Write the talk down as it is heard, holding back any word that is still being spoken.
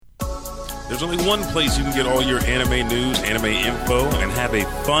There's only one place you can get all your anime news, anime info, and have a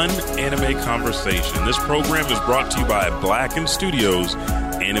fun anime conversation. This program is brought to you by Black & Studios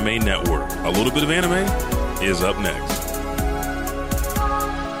Anime Network. A little bit of anime is up next.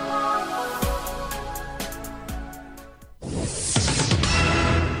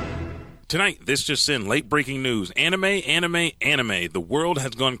 Tonight, this just in, late breaking news. Anime. The world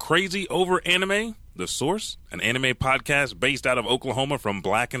has gone crazy over anime. The Source, an anime podcast based out of Oklahoma from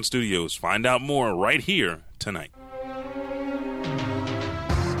Black & Studios. Find out more right here tonight.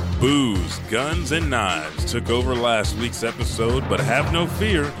 Booze, Guns, and Knives took over last week's episode, but have no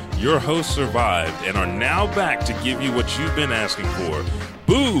fear, your hosts survived and are now back to give you what you've been asking for.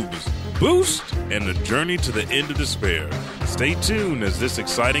 Boobs, Boost, and the journey to the end of despair. Stay tuned as this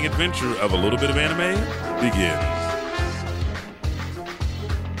exciting adventure of a little bit of anime begins.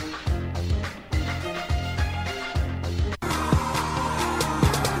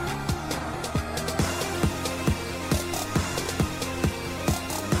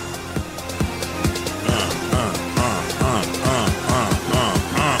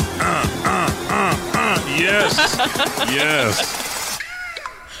 Yes.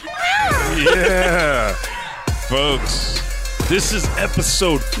 Yeah. Folks, this is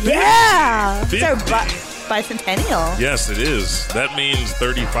episode 50. Yeah. It's our bicentennial. Yes, it is. That means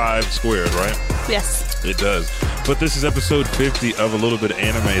 35 squared, right? Yes. It does. But this is episode 50 of A Little Bit of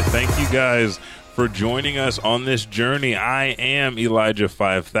Anime. Thank you guys for joining us on this journey. I am Elijah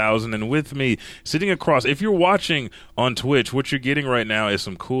 5000, and with me, sitting across, if you're watching on Twitch, what you're getting right now is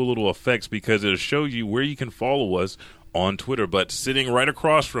some cool little effects because it'll show you where you can follow us on Twitter. But sitting right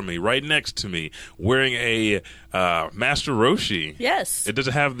across from me, right next to me, wearing a Master Roshi. Yes. It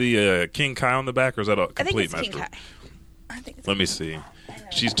doesn't have the King Kai on the back, or is that a complete I think it's Master? King Kai. I think it's Let me see.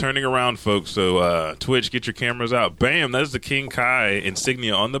 She's turning around, folks, so Twitch, get your cameras out. Bam, that is the King Kai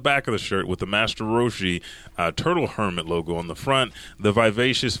insignia on the back of the shirt with the Master Roshi Turtle Hermit logo on the front. The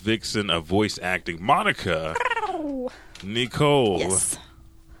Vivacious Vixen of voice acting, Monica Nicole Yes.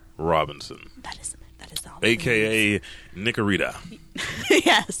 Robinson. That is all. A.K.A. Nicorita.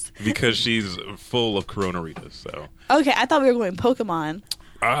 Yes. Because she's full of Coronaritas, so. Okay, I thought we were going Pokemon.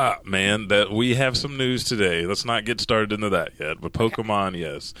 Man, that we have some news today. Let's not get started into that yet. But Pokemon,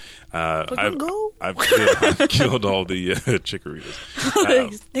 yes. Pokemon Go? I've killed all the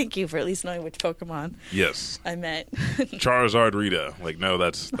Chikorritas. Thank you for at least knowing which Pokemon Yes. I meant. Charizard Rita. Like, no,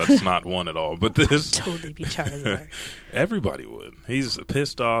 that's not one at all. But this... Totally be Charizard. Everybody would. He's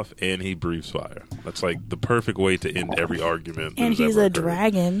pissed off and he breathes fire. That's like the perfect way to end every argument. And he's a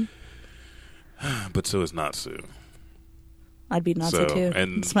dragon. But so is Natsu. I'd be Natsu too.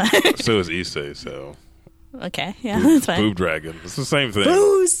 And so is Issei, so... Okay, yeah, that's fine. Boob Dragon. It's the same thing.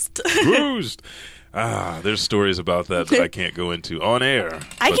 Boost! Boost! There's stories about that I can't go into on air.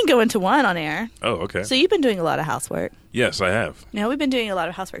 I can go into one on air. Oh, okay. So you've been doing a lot of housework. Yes, I have. Yeah, we've been doing a lot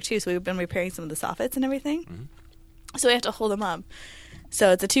of housework too, so we've been repairing some of the soffits and everything. Mm-hmm. So we have to hold them up.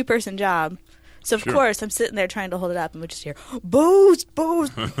 So it's a 2-person job. So, of course, I'm sitting there trying to hold it up, and we just hear, boost,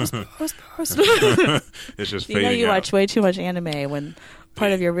 boost, boost, boost, boost. It's just fading out. You watch way too much anime when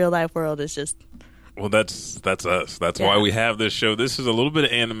part of your real-life world is just... Well, that's us. That's why we have this show. This is a little bit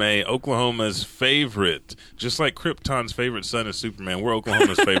of anime, Oklahoma's favorite. Just like Krypton's favorite son is Superman, we're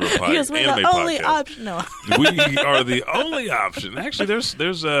Oklahoma's favorite Yes, we're anime the only podcast. option. No. We are the only option. Actually,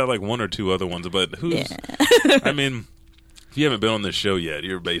 there's like one or two other ones, but who's... Yeah. I mean... If you haven't been on this show yet,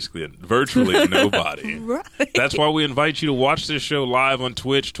 you're basically virtually nobody. Right. That's why we invite you to watch this show live on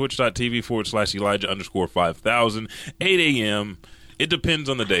Twitch, twitch.tv/Elijah_5000, 8 a.m. It depends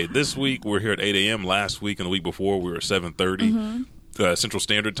on the day. This week, we're here at 8 a.m. Last week and the week before, we were at 7:30 Central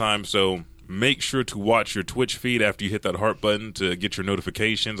Standard Time. So make sure to watch your Twitch feed after you hit that heart button to get your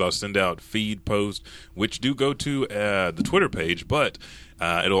notifications. I'll send out feed posts, which do go to the Twitter page, but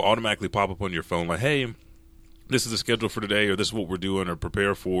it'll automatically pop up on your phone like, hey, this is the schedule for today, or this is what we're doing, or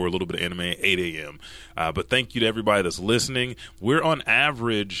prepare for a little bit of anime, 8 a.m. But thank you to everybody that's listening. We're on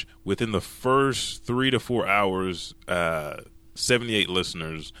average, within the first 3 to 4 hours, 78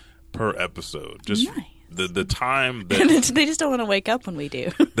 listeners per episode. Just nice. the time that... They just don't want to wake up when we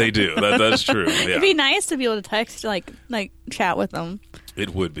do. They do. That's true. Yeah. It'd be nice to be able to text, like chat with them.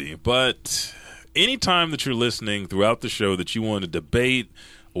 It would be. But anytime that you're listening throughout the show that you want to debate,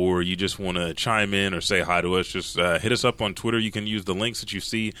 or you just want to chime in or say hi to us, just hit us up on Twitter. You can use the links that you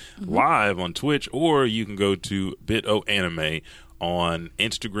see live on Twitch, or you can go to BitOAnime on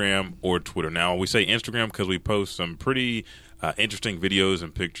Instagram or Twitter. Now, we say Instagram because we post some pretty interesting videos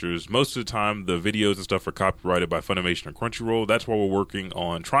and pictures. Most of the time, the videos and stuff are copyrighted by Funimation or Crunchyroll. That's why we're working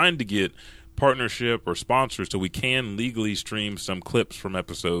on trying to get partnership or sponsors so we can legally stream some clips from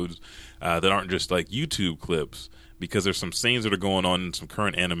episodes that aren't just like YouTube clips, because there's some scenes that are going on in some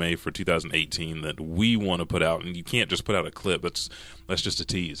current anime for 2018 that we want to put out, and you can't just put out a clip. That's just a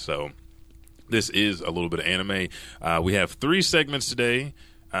tease. So this is a little bit of anime. We have 3 segments today.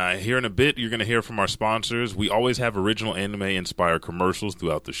 Here in a bit, you're going to hear from our sponsors. We always have original anime-inspired commercials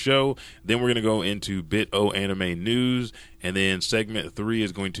throughout the show. Then we're going to go into Bit O Anime News. And then segment 3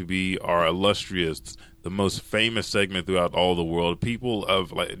 is going to be our illustrious, the most famous segment throughout all the world. People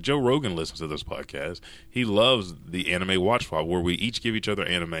of, like, Joe Rogan listens to this podcast. He loves the Anime Watch Swap, where we each give each other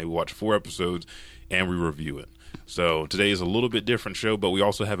anime. We watch 4 episodes, and we review it. So today is a little bit different show, but we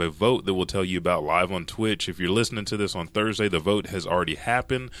also have a vote that we'll tell you about live on Twitch. If you're listening to this on Thursday, the vote has already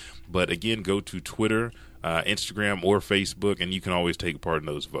happened. But again, go to Twitter, Instagram, or Facebook, and you can always take part in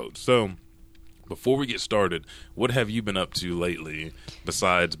those votes. So before we get started, what have you been up to lately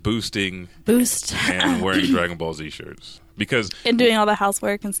besides Boost and wearing Dragon Ball Z shirts? And doing all the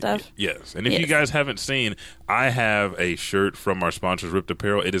housework and stuff. Yes. And if you guys haven't seen, I have a shirt from our sponsors, Ripped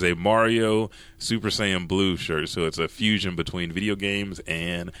Apparel. It is a Mario Super Saiyan Blue shirt. So it's a fusion between video games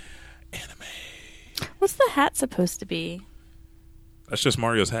and anime. What's the hat supposed to be? That's just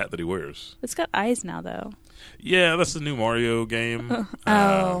Mario's hat that he wears. It's got eyes now, though. Yeah, that's the new Mario game. Okay.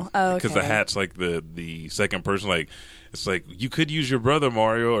 Because the hat's like the second person, like, it's like, you could use your brother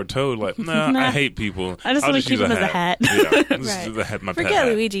Mario or Toad. Like, nah. I hate people. I just want to keep him as a hat. Yeah, this right. is the hat, my Forget pet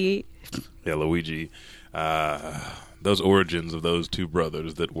hat. Luigi. Yeah, Luigi. Those origins of those 2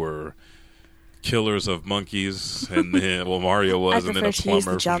 brothers that were killers of monkeys, and then, well, Mario was, and then a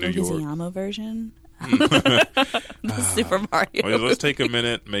plumber from New York. Leguizamo version. The Super Mario. Well, let's take a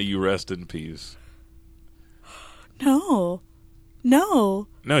minute. May you rest in peace. No,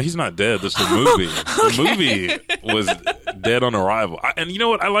 he's not dead. That's the movie. The movie was dead on arrival. And you know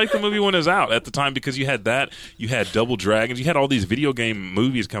what? I like the movie when it was out at the time, because you had that, you had Double Dragons, you had all these video game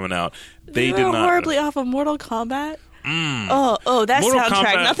movies coming out. They did not horribly off of Mortal Kombat. Oh, that Mortal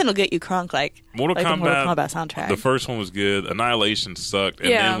soundtrack! Kombat, nothing will get you crunk like the Mortal Kombat soundtrack. The first one was good. Annihilation sucked,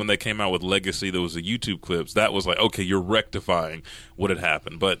 and then when they came out with Legacy, there was the YouTube clips. That was like, okay, you're rectifying what had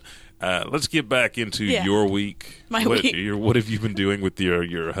happened. But let's get back into your week. Week. What have you been doing with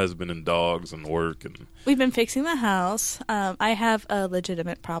your husband and dogs and work? And we've been fixing the house. I have a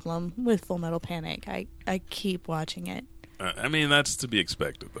legitimate problem with Full Metal Panic. I keep watching it. I mean, that's to be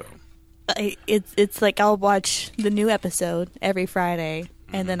expected, though. It's like I'll watch the new episode every Friday,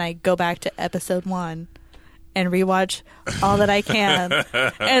 and then I go back to episode 1 and rewatch all that I can.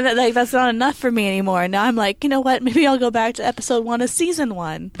 And like, that's not enough for me anymore. Now I'm like, you know what? Maybe I'll go back to episode 1 of season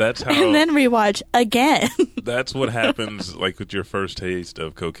 1. That's how, and then rewatch again. That's what happens, like, with your first taste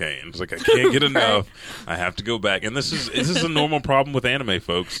of cocaine. It's like, I can't get enough. I have to go back. And this is a normal problem with anime,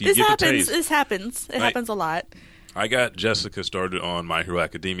 folks. You get the taste. This happens. It happens a lot. I got Jessica started on My Hero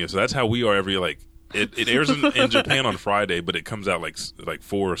Academia, so that's how we are every, like, it airs in Japan on Friday, but it comes out like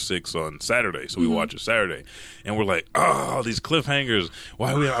 4 or 6 on Saturday, so we watch it Saturday, and we're like, oh, these cliffhangers,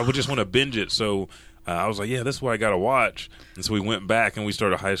 I would just want to binge it. So I was like, yeah, this is what I got to watch, and so we went back and we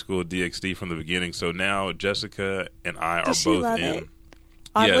started High School DxD from the beginning. So now Jessica and I are both in. It?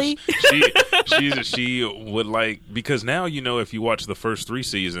 Oddly? Yes, she would like, because now, you know, if you watch the first 3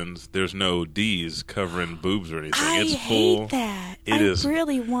 seasons, there's no D's covering boobs or anything. It's full. I hate that. I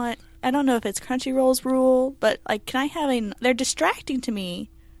really want. I don't know if it's Crunchyroll's rule, but like, can I have they're distracting to me.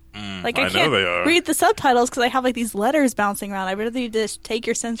 Like, I can't read the subtitles because I have like these letters bouncing around. I'd rather you just take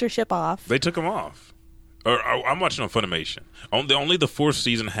your censorship off. They took them off. Or I'm watching on Funimation. Only the 4th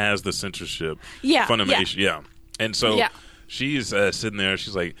season has the censorship. Yeah. Funimation. Yeah. And so. Yeah. She's sitting there.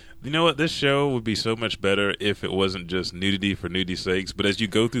 She's like, you know what? This show would be so much better if it wasn't just nudity for nudity's sakes. But as you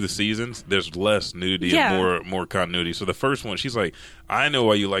go through the seasons, there's less nudity and more continuity. So the first one, she's like, I know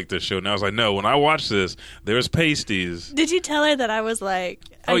why you like this show. And I was like, no, when I watch this, there's pasties. Did you tell her that I was like,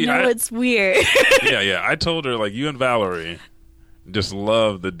 I know it's weird? Yeah. I told her, like, you and Valerie just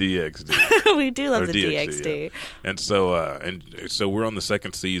love the DxD. We do love the DxD. Yeah. And so we're on the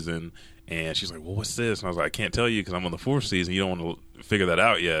 2nd season. And she's like, well, what's this? And I was like, I can't tell you because I'm on the 4th season. You don't want to figure that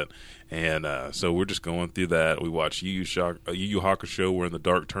out yet. And so we're just going through that. We watch Yu Yu Hakusho. We're in the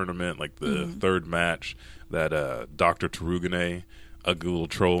Dark Tournament, like the 3rd match. That Dr. Tarugane, a little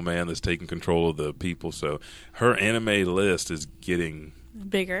troll man that's taking control of the people. So her anime list is getting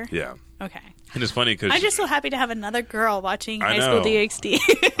bigger. Yeah. Okay. And it's funny because I'm just so happy to have another girl watching High School DxD.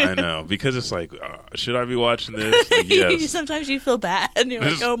 I know, because it's like, should I be watching this? Like, yes. Sometimes you feel bad, and you're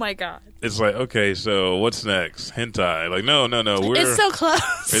like, oh my god. It's like, okay, so what's next? Hentai? Like, no. It's so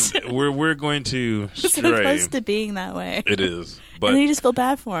close. We're going to stray. It's so close to being that way. It is, but and then you just feel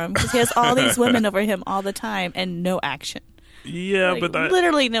bad for him because he has all these women over him all the time and no action. Yeah, like, but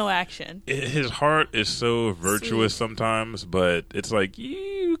literally no action. His heart is so virtuous sometimes, but it's like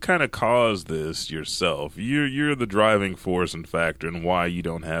you kind of caused this yourself. You're the driving force and factor in why you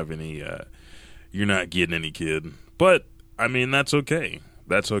don't have any. You're not getting any kid, but I mean that's okay.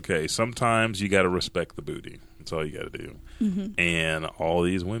 That's okay. Sometimes you got to respect the booty. That's all you got to do. Mm-hmm. And all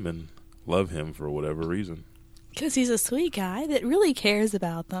these women love him for whatever reason. Because he's a sweet guy that really cares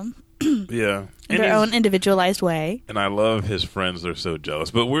about them. Yeah. In their own individualized way. And I love his friends. They're so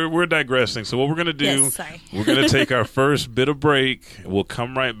jealous. But we're digressing. So what we're going to do, we're going to take our first bit of break. We'll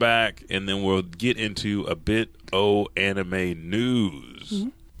come right back, and then we'll get into a bit of anime news. Mm-hmm.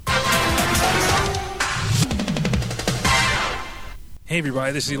 Hey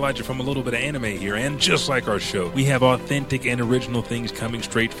everybody, this is Elijah from A Little Bit of Anime here, and just like our show, we have authentic and original things coming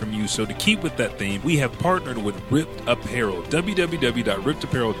straight from you. So to keep with that theme, we have partnered with Ripped Apparel.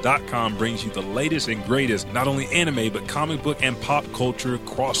 www.rippedapparel.com brings you the latest and greatest, not only anime, but comic book and pop culture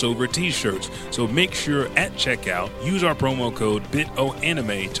crossover t-shirts. So make sure at checkout, use our promo code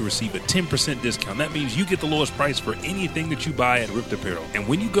BITOANIME to receive a 10% discount. That means you get the lowest price for anything that you buy at Ripped Apparel. And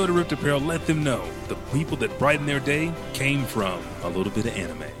when you go to Ripped Apparel, let them know the people that brighten their day came from A Little Bit of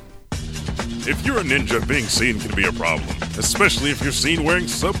Anime. If you're a ninja, being seen can be a problem, especially if you're seen wearing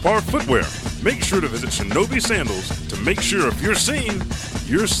subpar footwear. Make sure to visit Shinobi Sandals to make sure if you're seen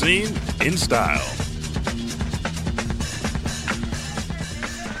in style.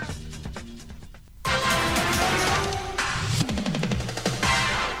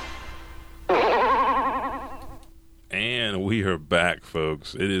 And we are back,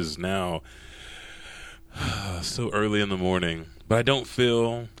 folks. It is now so early in the morning, but I don't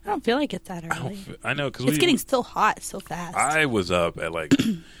feel like it's that early. I know, because it's getting so hot so fast. I was up at like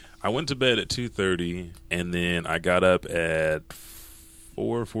I went to bed at 2:30, and then I got up at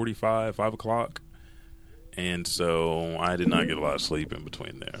 4:45, 5 o'clock, and so I did not get a lot of sleep in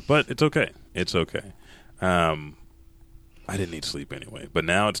between there. But it's okay. It's okay. I didn't need sleep anyway. But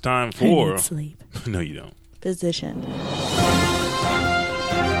now it's time for I need sleep. No, you don't. Position.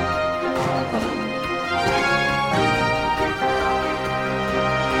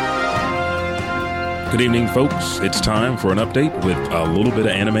 Good evening, folks. It's time for an update with a little bit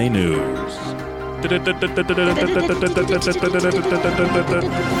of anime news.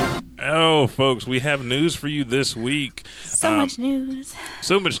 Oh, folks, we have news for you this week. So much news.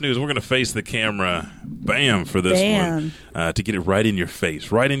 So much news. We're going to face the camera, bam, for this one. To get it right in your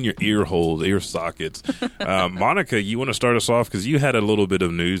face, right in your ear holes, ear sockets. Monica, you want to start us off? Because you had a little bit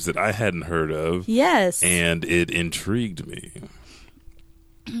of news that I hadn't heard of. Yes. And it intrigued me.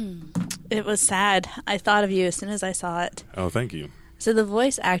 It was sad. I thought of you as soon as I saw it. Oh, thank you. So the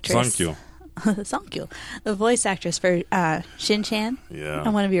voice actress... Thank you. Thank you. The voice actress for Shin-chan. Yeah.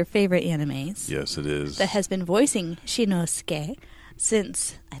 One of your favorite animes. Yes, it is. That has been voicing Shinosuke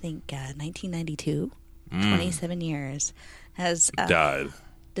since, I think, 1992. 27 years. Has died.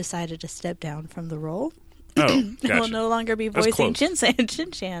 Decided to step down from the role. Oh, gotcha. Will no longer be voicing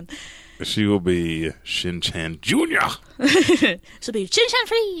Shin-chan. She will be Shin-chan Jr. She'll be Shin-chan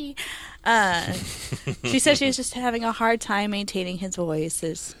free. She said she was just having a hard time maintaining his voice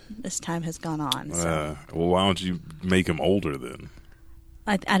as time has gone on. So. Well, why don't you make him older then?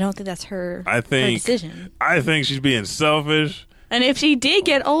 I don't think that's her decision. I think she's being selfish. And if she did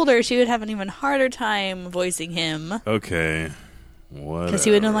get older, she would have an even harder time voicing him. Okay. Whatever. Because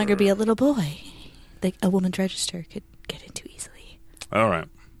he would no longer be a little boy that a woman's register could get into easily. All right.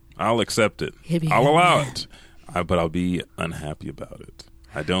 I'll accept it. I'll allow it. But I'll be unhappy about it.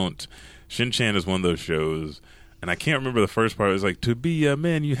 I don't. Shin-chan is one of those shows, and I can't remember the first part. It was like, to be a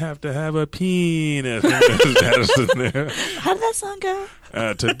man, you have to have a penis. How did that song go?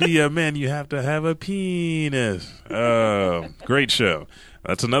 To be a man, you have to have a penis. Great show.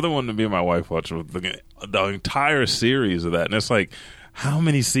 That's another one to me and my wife watch. The entire series of that. And it's like, how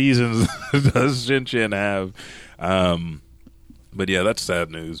many seasons does Shin-chan have? But yeah, that's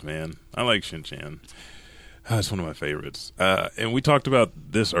sad news, man. I like Shin-chan. It's one of my favorites. And we talked about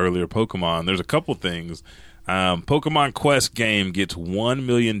this earlier, Pokemon. There's a couple things. Pokemon Quest game gets 1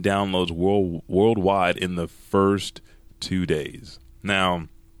 million downloads worldwide in the first 2 days. Now,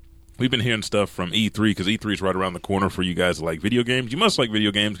 we've been hearing stuff from E3 because E3 is right around the corner for you guys that like video games. You must like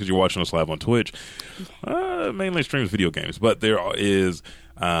video games because you're watching us live on Twitch. Mainly streams video games. But there is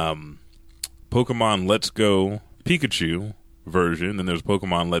Pokemon Let's Go Pikachu version, then there's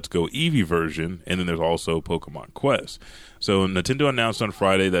Pokemon Let's Go Eevee version, and then there's also Pokemon Quest. So Nintendo announced on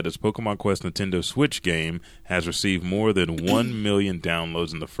Friday that its Pokemon Quest Nintendo Switch game has received more than 1 million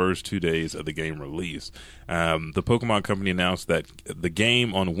downloads in the first 2 days of the game release. The Pokemon Company announced that the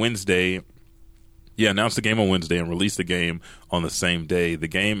game on Wednesday. Announced the game on Wednesday and released the game on the same day. The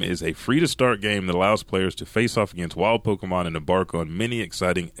game is a free-to-start game that allows players to face off against wild Pokemon and embark on many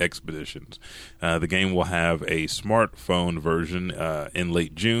exciting expeditions. The game will have a smartphone version in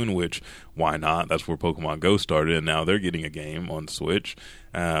late June, which, why not? That's where Pokemon Go started, and now they're getting a game on Switch.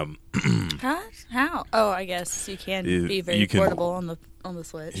 How? Oh, I guess you can be very portable on the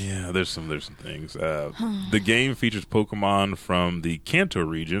Switch. Yeah, there's some things. The game features Pokemon from the Kanto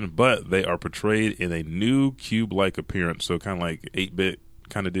region, but they are portrayed in a new cube-like appearance, so kind of like 8-bit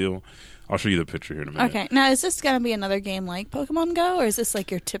kind of deal. I'll show you the picture here in a minute. Okay, now is this going to be another game like Pokemon Go, or is this like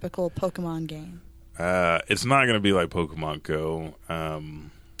your typical Pokemon game? It's not going to be like Pokemon Go.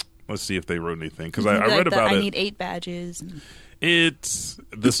 Let's see if they wrote anything, because I read about it. I need 8 badges. It's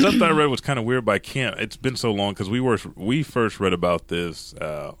the stuff that I read was kind of weird, but I can't. It's been so long because we first read about this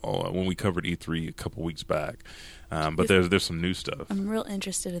when we covered E3 a couple weeks back. But there's some new stuff. I'm real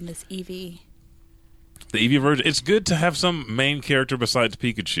interested in this Eevee. The Eevee version. It's good to have some main character besides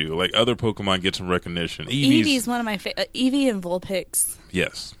Pikachu. Like other Pokemon get some recognition. Eevee's one of my Eevee and Vulpix.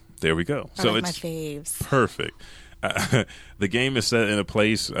 Yes, there we go. So it's my faves. Perfect. The game is set in a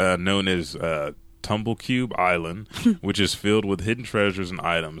place known as Tumblecube Island, which is filled with hidden treasures and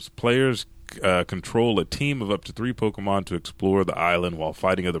items. Players control a team of up to 3 Pokemon to explore the island while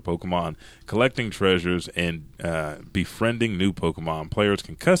fighting other Pokemon, collecting treasures, and befriending new Pokemon. Players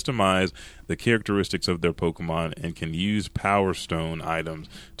can customize the characteristics of their Pokemon and can use Power Stone items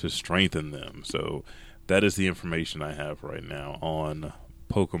to strengthen them. So that is the information I have right now on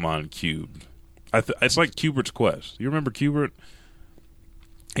Pokemon Cube. It's like Cubert's Quest. You remember Cubert?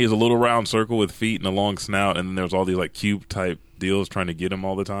 He has a little round circle with feet and a long snout, and then there's all these like cube type deals trying to get him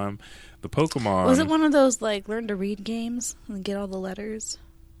all the time. The Pokemon. Was it one of those like learn to read games and get all the letters?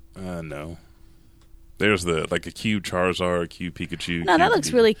 No. There's a cube Charizard, a cube Pikachu. No, that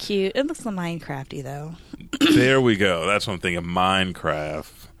looks really cute. It looks Minecrafty though. There we go. That's what I'm thinking.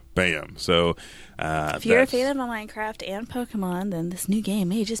 Minecraft. Bam. So if you're a fan of Minecraft and Pokemon, then this new game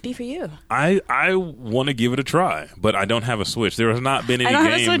may just be for you. I want to give it a try, but I don't have a Switch. There has not been any games. I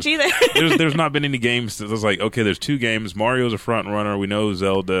don't have a Switch either. there's not been any games that was like, okay, there's 2 games. Mario's a front runner. We know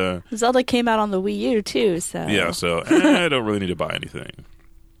Zelda. Zelda came out on the Wii U too, so yeah. So I don't really need to buy anything.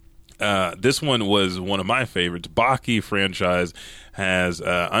 This one was one of my favorites. Baki franchise has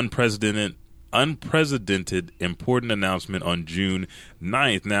unprecedented important announcement on June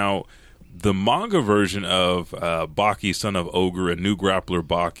 9th. Now, the manga version of Baki, Son of Ogre, and New Grappler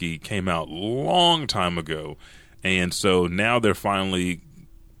Baki came out long time ago. And so now they're finally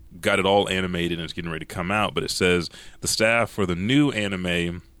got it all animated and it's getting ready to come out. But it says the staff for the new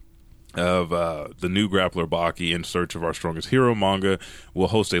anime of the New Grappler Baki in Search of Our Strongest Hero manga will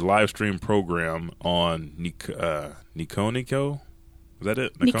host a live stream program on Nico Nico. Is that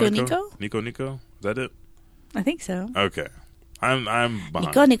it? Nico? Is that it? I think so. Okay. I'm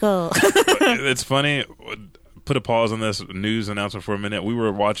behind. Nico. It's funny. Put a pause on this news announcement for a minute. We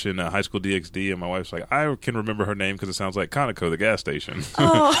were watching High School DxD, and my wife's like, I can remember her name because it sounds like Conoco, the gas station.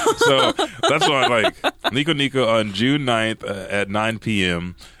 Oh. So that's why I'm like, Nico on June 9th at 9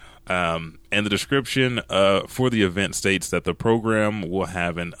 p.m., and the description for the event states that the program will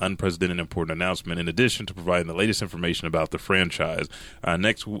have an unprecedented important announcement in addition to providing the latest information about the franchise.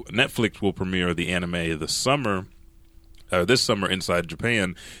 Next, Netflix will premiere the anime this summer inside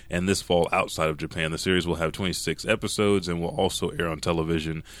Japan and this fall outside of Japan. The series will have 26 episodes and will also air on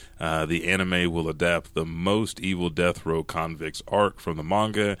television. The anime will adapt the Most Evil Death Row Convicts arc from the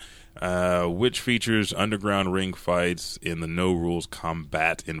manga, which features underground ring fights in the no-rules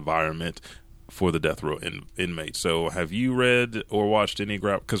combat environment for the death row inmates. So have you read or watched any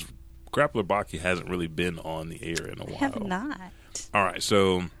because Grappler Baki hasn't really been on the air in a while. I have not. All right,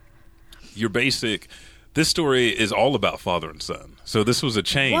 so your basic... This story is all about father and son. So this was a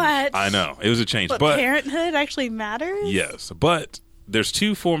change. What? I know. It was a change. But parenthood actually matters? Yes. But there's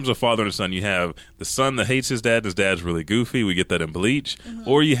 2 forms of father and son. You have the son that hates his dad and his dad's really goofy. We get that in Bleach. Mm-hmm.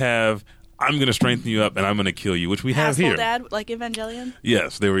 Or you have, I'm going to strengthen you up and I'm going to kill you, which we have here. Dad, like Evangelion?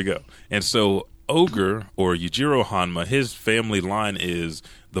 Yes, there we go. And so Ogre, or Yujiro Hanma, his family line is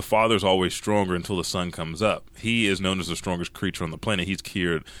the father's always stronger until the son comes up. He is known as the strongest creature on the planet. He's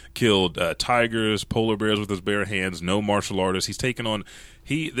killed tigers, polar bears with his bare hands, no martial artists. He's taken on...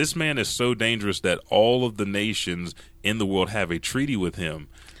 This man is so dangerous that all of the nations in the world have a treaty with him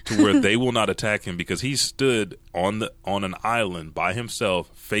to where they will not attack him because he stood on an island by himself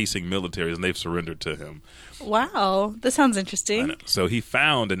facing militaries, and they've surrendered to him. Wow, this sounds interesting. So he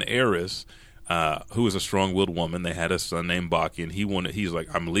found an heiress who was a strong-willed woman. They had a son named Baki, and he's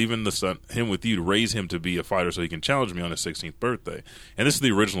like, I'm leaving him with you to raise him to be a fighter so he can challenge me on his 16th birthday. And this is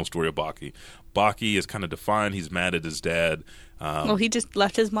the original story of Baki. Baki is kind of defiant. He's mad at his dad. Well, he just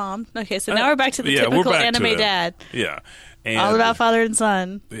left his mom. Okay, so now we're back to the typical anime dad. Yeah. And, all about father and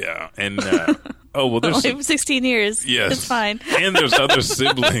son. Yeah. And, there's... Only 16 years. Yes. It's fine. And there's other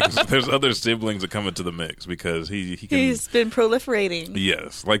siblings. There's other siblings that come into the mix because he's been proliferating.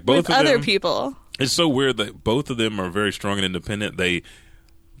 Yes. Like both with of them. other people. It's so weird that both of them are very strong and independent.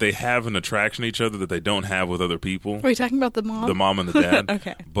 They have an attraction to each other that they don't have with other people. Are you talking about the mom? The mom and the dad.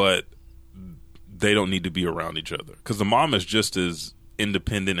 Okay. But they don't need to be around each other because the mom is just as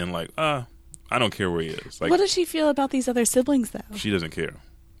independent and like, I don't care where he is. Like, what does she feel about these other siblings, though? She doesn't care.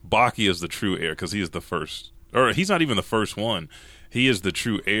 Baki is the true heir because he is the first. Or he's not even the first one. He is the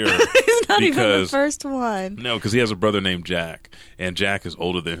true heir. He's not even the first one. No, because he has a brother named Jack, and Jack is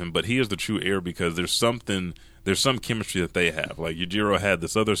older than him. But he is the true heir because there's some chemistry that they have. Like Yujiro had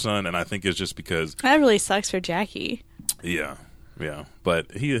this other son, and I think it's just because that really sucks for Jackie. Yeah,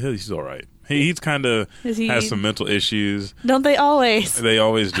 but he's all right. He's kind of has some mental issues. Don't they always? They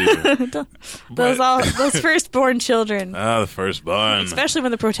always do. Those firstborn children. The firstborn. Especially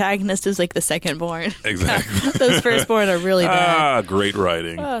when the protagonist is like the secondborn. Exactly. Those firstborn are really bad. Great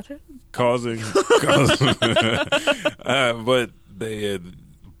writing. Causing. But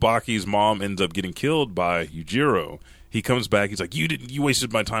Baki's mom ends up getting killed by Yujiro. He comes back. He's like, you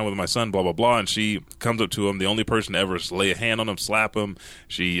wasted my time with my son, blah, blah, blah. And she comes up to him. The only person to ever lay a hand on him, slap him.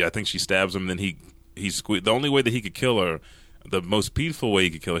 I think she stabs him. Then he the only way that he could kill her, the most peaceful way he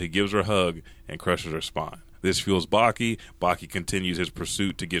could kill her, he gives her a hug and crushes her spine. This fuels Baki. Baki continues his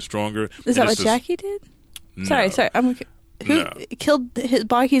pursuit to get stronger. Is that what Jackie did? No. Sorry. Who killed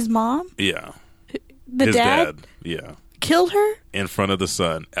Baki's mom? Yeah. His dad? Yeah. Killed her? In front of the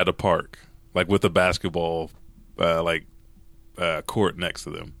son at a park, like with a basketball court next to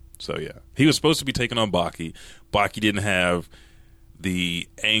them. So yeah, he was supposed to be taking on Baki. Baki didn't have the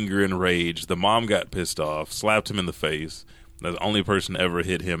anger and rage. The mom got pissed off, slapped him in the face. The only person ever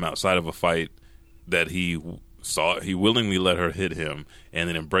hit him outside of a fight that he saw. He willingly let her hit him and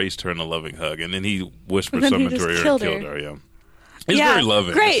then embraced her in a loving hug. And then he whispered something to her and killed her. Yeah. He's very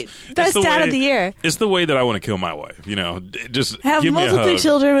loving. Great. Best dad of the year. It's the way that I want to kill my wife. Just have give multiple me a hug,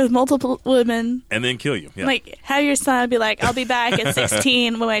 children with multiple women. and then kill you. Yeah. Like, have your son be like, I'll be back at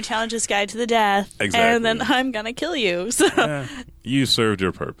 16 when I challenge this guy to the death. Exactly. And then I'm going to kill you. So you served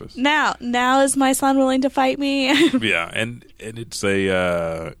your purpose. Now is my son willing to fight me? Yeah, and it's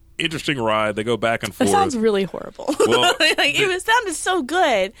a interesting ride. They go back and forth. It sounds really horrible. Well, it sounded so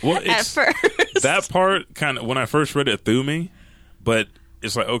good at first. That part kind of, when I first read it, threw me. But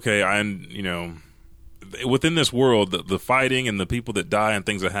it's like, okay, within this world, the fighting and the people that die and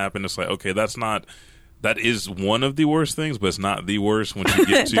things that happen, it's like, okay, that is one of the worst things, but it's not the worst once you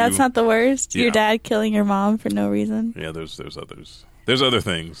get to... That's not the worst? Yeah. Your dad killing your mom for no reason? Yeah, there's others. There's other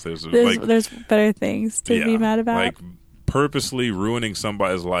things. There's better things to be mad about? Like purposely ruining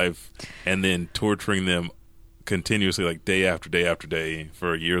somebody's life and then torturing them continuously, like day after day after day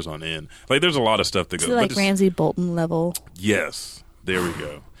for years on end. Like there's a lot of stuff that goes. Like Ramsay Bolton level. Yes, there we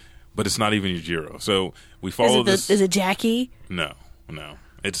go. But it's not even Yujiro. So we follow this. Is it Jackie? No,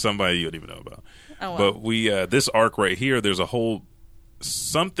 it's somebody you don't even know about. Oh, well. But we this arc right here, there's a whole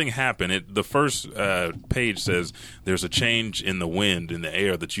something happened. The first page says there's a change in the wind in the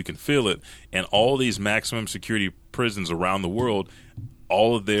air that you can feel it, and all these maximum security prisons around the world,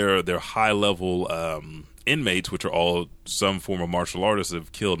 all of their high level inmates, which are all some form of martial artists that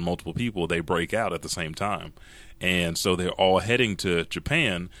have killed multiple people, they break out at the same time. And so they're all heading to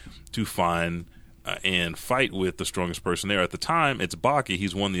Japan to find and fight with the strongest person there. At the time, it's Baki.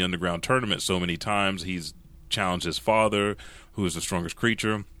 He's won the underground tournament so many times. He's challenged his father, who is the strongest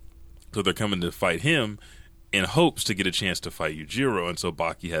creature. So they're coming to fight him in hopes to get a chance to fight Yujiro. And so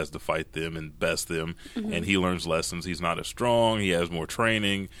Baki has to fight them and best them. Mm-hmm. And he learns lessons. He's not as strong. He has more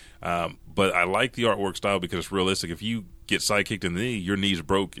training. But I like the artwork style because it's realistic. If you get side kicked in the knee, your knee's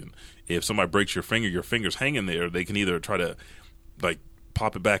broken. If somebody breaks your finger's hanging there, they can either try to like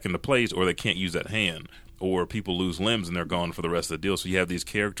pop it back into place, or they can't use that hand. Or people lose limbs and they're gone for the rest of the deal. So you have these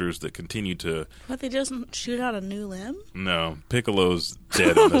characters that continue to... What, they just shoot out a new limb? No. Piccolo's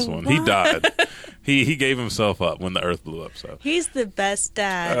dead on this one. He died. He gave himself up when the earth blew up. So he's the best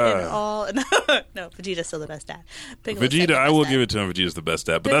dad in all... No, Vegeta's still the best dad. Vegeta, I will give it to him. Vegeta's the best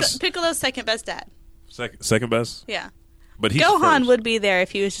dad. But that's Piccolo's second best dad. Second best? Yeah. But he's Gohan first. would be there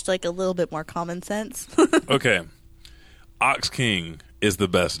if he was just like a little bit more common sense. Okay. Ox King is the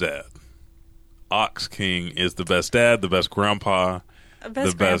best dad. Ox King is the best dad, the best grandpa,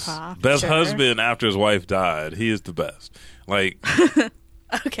 Best grandpa, best sure. husband after his wife died. He is the best. Like,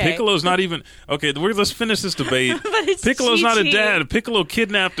 Okay. Piccolo's not even... Okay, let's finish this debate. But it's Piccolo's not a Chi-Chi. dad. Piccolo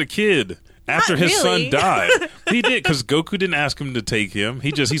kidnapped a kid after Not his really. son died. He did, because Goku didn't ask him to take him.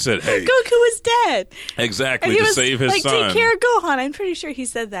 He said, hey. Goku was dead. Exactly, And he to was save his like, son. take care of Gohan. I'm pretty sure he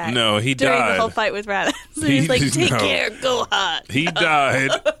said that. No, he during died. the whole fight with Raditz. So he's like, take No. care of Gohan. He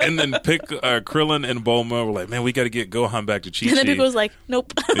died, and then Krillin and Bulma were like, man, we got to get Gohan back to Chi-Chi. And then Piccolo was like,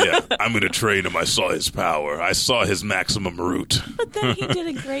 nope. Yeah, I'm going to train him. I saw his power. I saw his maximum root. But then he did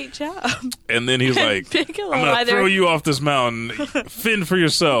a great job. And then he's like, Piccolo I'm going to either- throw you off this mountain. Fend for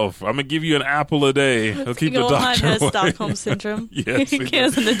yourself. I'm going to give you an apple a day. He'll keep the Gohan doctor has away. Stockholm syndrome. Yes, he he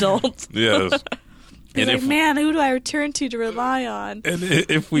as an adult. Yes. He's And like, if, man, who do I return to rely on? and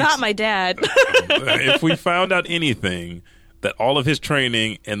if we Not my dad. if we found out anything, that all of his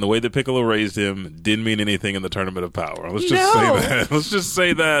training and the way that Piccolo raised him didn't mean anything in the Tournament of Power. Let's just No. say that. Let's just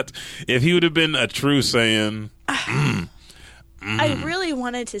say that if he would have been a true Saiyan, I really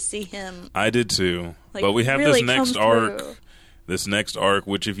wanted to see him. I did too. Like, but we have really this next come arc. through. This next arc,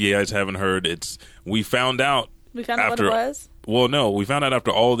 which if you guys haven't heard, we found out. We found out what it was? Well, no, we found out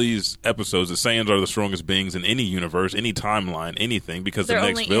after all these episodes that Saiyans are the strongest beings in any universe, any timeline, anything, because They're the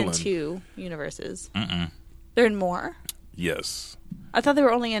next only villain. in 2 universes. They're in more? Yes. I thought they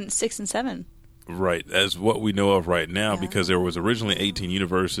were only in 6 and 7. Right, as what we know of right now, Yeah. because there was originally 18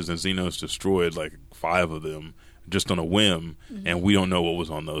 universes and Xenos destroyed like 5 of them just on a whim, and we don't know what was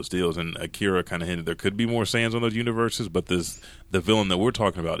on those deals. And Akira kind of hinted there could be more Saiyans on those universes, but the villain that we're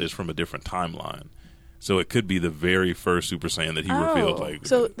talking about is from a different timeline. So it could be the very first Super Saiyan that he revealed. Like,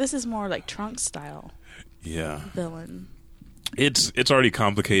 so this is more like Trunks style yeah, villain. it's already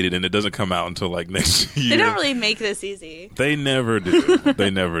complicated, and it doesn't come out until like next year. They don't really make this easy. They never do. They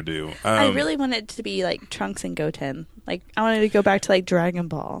never do. I really wanted it to be like Trunks and Goten. Like I wanted to go back to like Dragon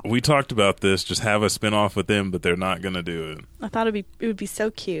Ball. We talked about this. Just have a spinoff with them, but they're not going to do it. I thought it would be so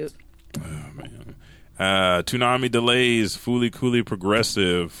cute. Oh, man. Toonami delays Fooly Cooly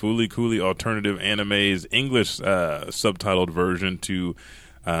Progressive, Fooly Cooly Alternative Anime's English subtitled version to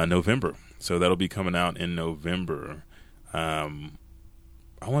November. So that'll be coming out in November. I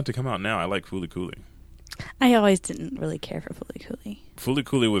want it to come out now. I like Fooly Cooly. I always didn't really care for Fooly Cooly. Fooly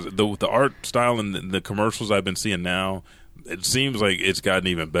Cooly was the art style and the commercials I've been seeing now. It seems like it's gotten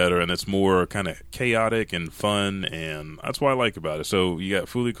even better, and it's more kind of chaotic and fun, and that's what I like about it. So you got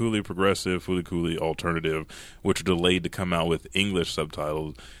Fooly Cooly Progressive, Fooly Cooly Alternative, which are delayed to come out with English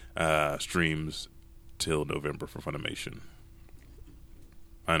subtitles streams till November for Funimation.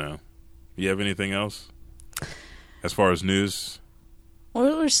 I know. You have anything else as far as news?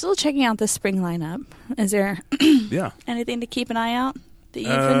 Well, we're still checking out the spring lineup. Is there Yeah. anything to keep an eye out that you've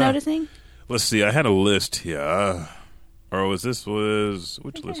been noticing? Let's see. I had a list here. Or which I list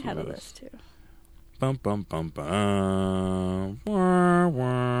think was I had a this? list too. Bum, bum, bum, bum. Wah,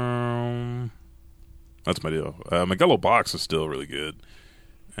 wah. That's my deal. Magello Box is still really good.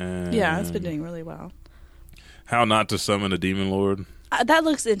 And Yeah, it's been doing really well. How Not to Summon a Demon Lord. That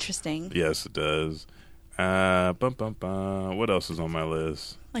looks interesting. Yes, it does. Bum, bum, bum. What else is on my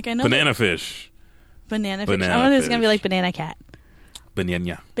list? Like I know Banana Fish. Banana Fish. Banana I wonder if it's gonna be Fish. like Banana Cat.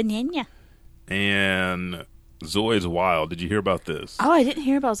 Banana. Banana. And Zoid's Wild. Did you hear about this? Oh, I didn't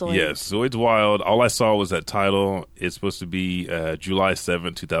hear about Zoid. Yes, Zoid's Wild. All I saw was that title. It's supposed to be July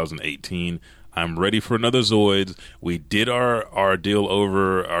 7th, 2018. I'm ready for another Zoids. We did our deal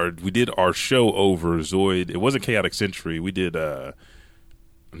over. We did our show over Zoid. It wasn't Chaotic Century. We did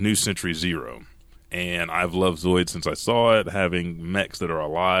New Century Zero. And I've loved Zoid since I saw it. Having mechs that are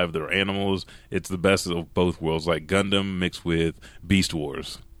alive, that are animals. It's the best of both worlds. Like Gundam mixed with Beast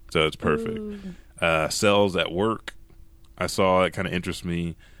Wars. So it's perfect. Cells at Work. I saw it. Kind of interests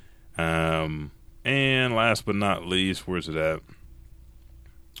me. And last but not least, where's it at?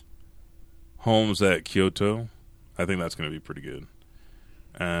 Homes at Kyoto. I think that's going to be pretty good.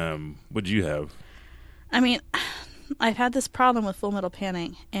 What do you have? I mean, I've had this problem with Full Metal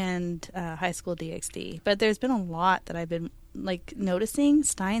Panic and High School DxD, but there's been a lot that I've been like noticing.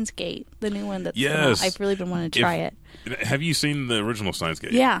 Steins Gate, the new one that's come out. I've really been wanting to try it. Have you seen the original Steins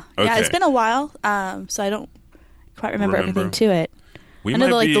Gate? Yeah, Okay. yeah. It's been a while, so I don't quite remember everything to it. We I know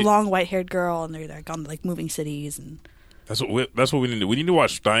might the long white-haired girl, and they're gone to like moving cities, and That's what we need to do. We need to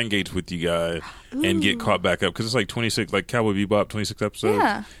watch Steingates with you guys and get caught back up because it's like 26, like Cowboy Bebop, 26 episodes.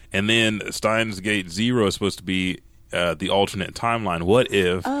 Yeah. And then Steins Gate Zero is supposed to be the alternate timeline. What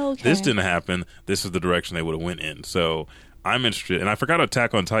if this didn't happen? This is the direction they would have went in. So I'm interested. And I forgot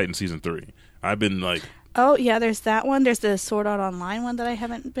Attack on Titan season 3. I've been like, oh yeah, there's that one. There's the Sword Art Online one that I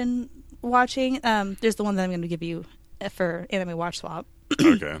haven't been watching. There's the one that I'm going to give you for Anime Watch Swap.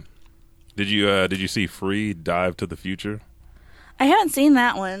 okay. Did you see Free Dive to the Future? I haven't seen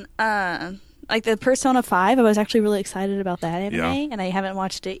that one. Like the Persona 5, I was actually really excited about that anime, and I haven't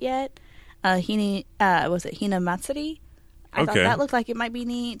watched it yet. Was it Hina Matsuri? I thought that looked like it might be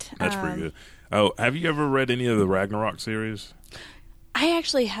neat. That's pretty good. Oh, have you ever read any of the Ragnarok series? I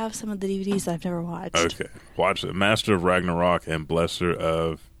actually have some of the DVDs that I've never watched. Okay. Watch it. Master of Ragnarok and Blesser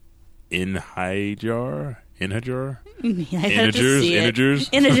of Inhajar? Integers.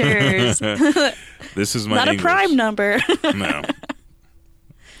 This is my Not English. A prime number. No.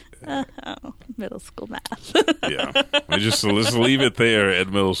 Middle school math. Yeah. Let's leave it there at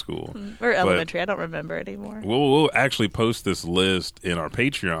middle school. Or elementary. I don't remember anymore. We'll actually post this list in our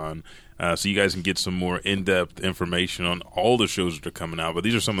Patreon so you guys can get some more in-depth information on all the shows that are coming out. But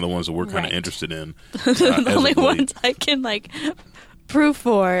these are some of the ones that we're kind of interested in. The only ones I can prove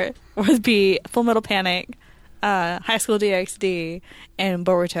for would be Full Metal Panic, High School DxD, and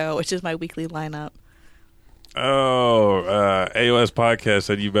Boruto, which is my weekly lineup. Oh, AOS Podcast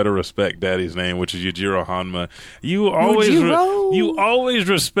said you better respect Daddy's name, which is Yujiro Hanma. You always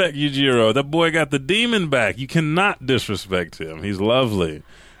respect Yujiro. That boy got the demon back. You cannot disrespect him. He's lovely.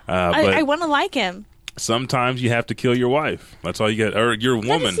 But I want to like him. Sometimes you have to kill your wife. That's all you get, or your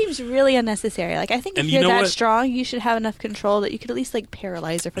woman. That seems really unnecessary. I think if you're that strong, you should have enough control that you could at least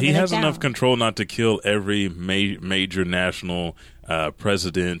paralyze her from the neck down. He has enough control not to kill every major national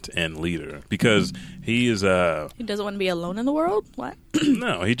president and leader because he is he doesn't want to be alone in the world. What?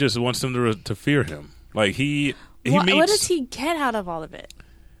 No, he just wants them to fear him. What does he get out of all of it?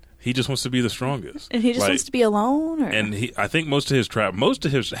 He just wants to be the strongest, and he just wants to be alone. Or? And I think half his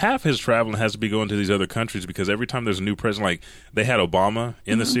traveling has to be going to these other countries because every time there's a new president, they had Obama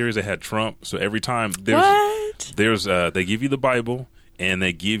in the series, they had Trump. So every time there's they give you the Bible. And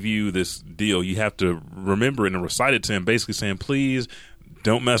they give you this deal. You have to remember it and recite it to him, basically saying, please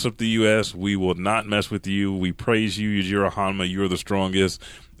don't mess up the U.S. We will not mess with you. We praise you, Yujiro Hanma. You're the strongest.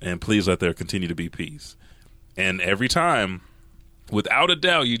 And please let there continue to be peace. And every time, without a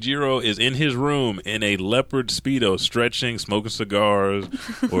doubt, Yujiro is in his room in a leopard Speedo, stretching, smoking cigars,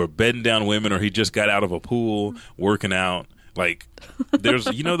 or bedding down women, or he just got out of a pool, working out. There's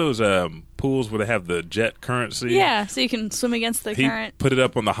those pools where they have the jet currency. Yeah, so you can swim against the current. Put it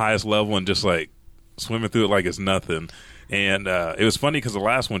up on the highest level and just swimming through it like it's nothing. And it was funny because the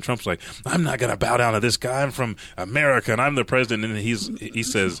last one, Trump's like, I'm not going to bow down to this guy. I'm from America and I'm the president. And he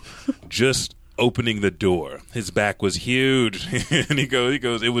says, just opening the door. His back was huge. And he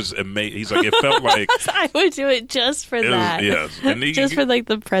goes, it was amazing. He's like, it felt like. I would do it just for that. Yes. And just for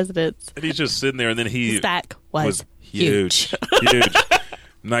the presidents. And he's just sitting there and then his back was huge. Huge.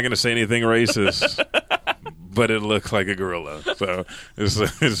 I'm not going to say anything racist, but it looked like a gorilla. So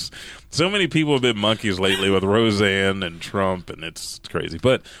it's so many people have been monkeys lately with Roseanne and Trump, and it's crazy.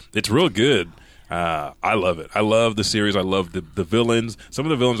 But it's real good. I love it. I love the series. I love the villains. Some of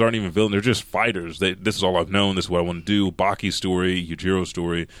the villains aren't even villains. They're just fighters. This is all I've known. This is what I want to do. Baki's story, Yujiro's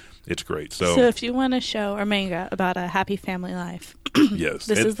story. It's great. So if you want a show or manga about a happy family life, yes,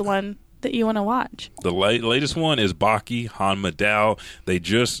 this is the one that you want to watch. The latest one is Baki Hanma Dao. They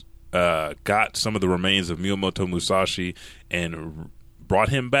just got some of the remains of Miyamoto Musashi and brought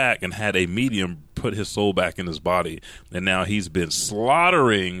him back and had a medium put his soul back in his body. And now he's been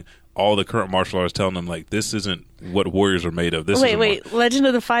slaughtering all the current martial artists, telling them, this isn't what warriors are made of. Wait, Legend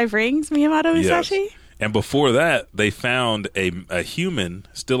of the Five Rings, Miyamoto Musashi? Yes. And before that, they found a human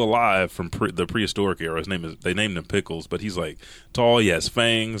still alive from the prehistoric era. They named him Pickles, but he's tall, he has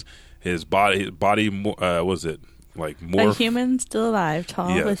fangs. His body, was it morph? A human still alive,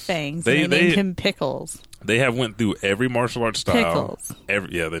 tall with fangs. They named him Pickles. They have went through every martial arts style. Pickles. They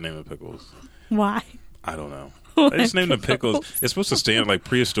named him Pickles. Why? I don't know. They just named him Pickles. It's supposed to stand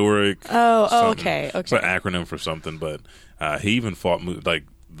prehistoric. Okay. It's an acronym for something, but he even fought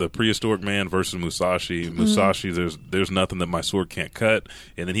the prehistoric man versus Musashi. Musashi, there's nothing that my sword can't cut.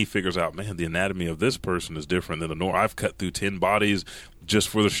 And then he figures out, man, the anatomy of this person is different than the norm. I've cut through 10 bodies just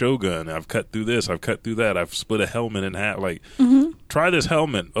for the Shogun. I've cut through this. I've cut through that. I've split a helmet in half. Try this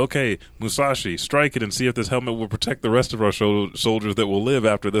helmet. Okay, Musashi, strike it and see if this helmet will protect the rest of our soldiers that will live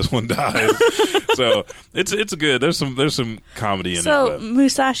after this one dies. So it's good. There's some comedy in it. So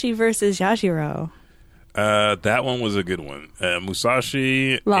Musashi versus Yajiro. That one was a good one.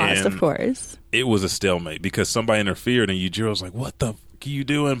 Musashi lost, of course. It was a stalemate because somebody interfered, and Yujiro's like, "What the fuck are you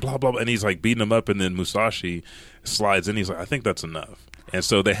doing?" Blah blah, blah. And he's beating him up, and then Musashi slides in. He's like, "I think that's enough." And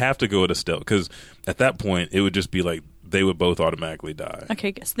so they have to go at a stealth because at that point it would just be they would both automatically die.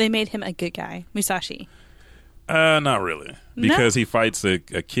 Okay, so they made him a good guy. Musashi. Not really. Because he fights a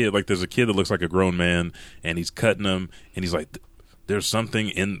kid. Like, there's a kid that looks like a grown man, and he's cutting him, and he's like, there's something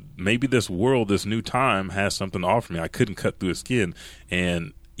in, maybe this world, this new time has something to offer me. I couldn't cut through his skin.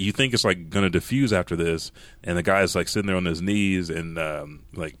 And you think it's like going to diffuse after this, and the guy's like sitting there on his knees and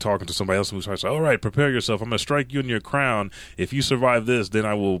like talking to somebody else, who's like, all right, prepare yourself. I'm going to strike you in your crown. If you survive this, then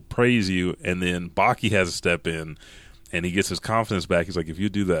I will praise you. And then Baki has to step in, and he gets his confidence back. He's like, if you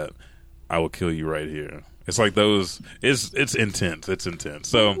do that, I will kill you right here. It's like those. It's intense. It's intense.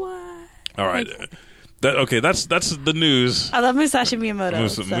 So, What? all right. That's the news. I love Musashi Miyamoto.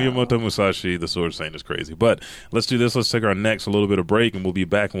 Miyamoto Musashi, the Sword Saint, is crazy. But let's do this. Let's take our next a little bit of break, and we'll be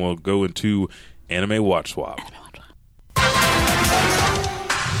back, and we'll go into Anime Watch Swap.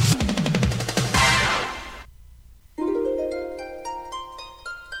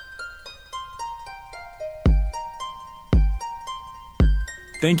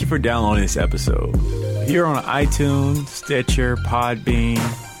 Thank you for downloading this episode. If you're on iTunes, Stitcher, Podbean,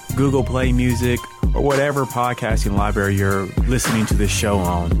 Google Play Music, or whatever podcasting library you're listening to this show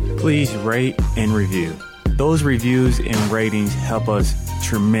on, please rate and review. Those reviews and ratings help us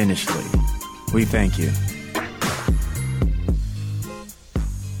tremendously. We thank you.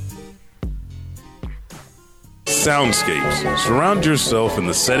 Soundscapes. Surround yourself in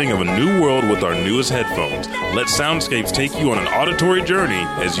the setting of a new world with our newest headphones. Let Soundscapes take you on an auditory journey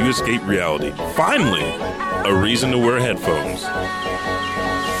as you escape reality. Finally, a reason to wear headphones.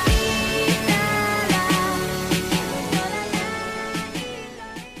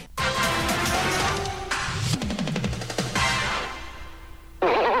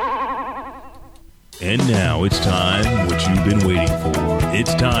 And now it's time, what you've been waiting for.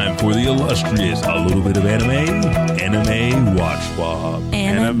 It's time for the illustrious A Little Bit of Anime Watch Swap.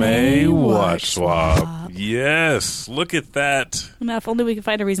 Anime Watch Swap. Yes, look at that. Now, if only we could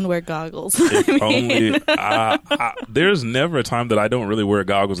find a reason to wear goggles. There's never a time that I don't really wear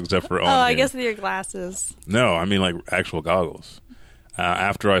goggles except for on I here. guess with your glasses. No, I mean like actual goggles.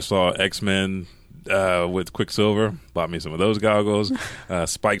 After I saw X-Men with Quicksilver, bought me some of those goggles.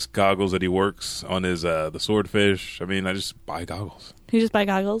 Spike's goggles that he works on his the swordfish. I mean, I just buy goggles. You just buy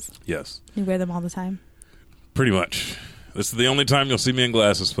goggles? Yes. You wear them all the time? Pretty much. This is the only time you'll see me in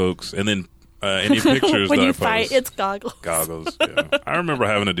glasses, folks. And then any pictures when that you I post, fight, it's goggles. Goggles, yeah. I remember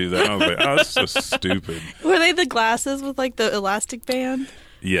having to do that. I was like, oh, this is so stupid. Were they the glasses with like the elastic band?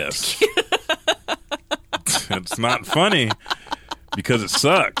 Yes. It's not funny because it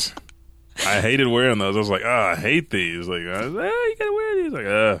sucked. I hated wearing those. I was like, I hate these. Like, you gotta wear these. Like,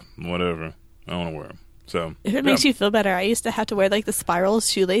 whatever. I don't want to wear them. So if it makes you feel better, I used to have to wear like the spiral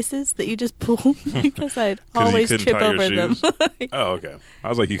shoelaces that you just pull because I'd always trip over them. Oh, okay. I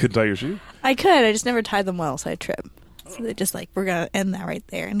was like, you couldn't tie your shoe? I could. I just never tied them well, so I'd trip. So they just like, we're going to end that right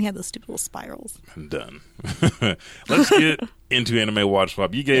there. And he had those stupid little spirals. I'm done. Let's get into Anime Watch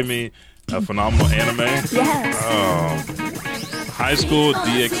Swap. You gave me a phenomenal anime. Yes. High School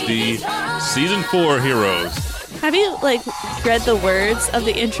DxD Season 4 Heroes. Have you like read the words of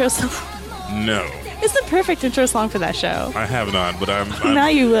the intro song? No. It's the perfect intro song for that show. I have not, but I'm now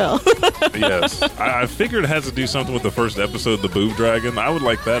you will. Yes. I figured it has to do something with the first episode, the Boob Dragon. I would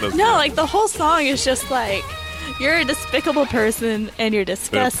like that as No, well. like the whole song is just like, you're a despicable person and you're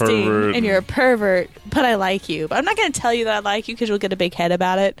disgusting and you're a pervert, but I like you. But I'm not going to tell you that I like you because you'll get a big head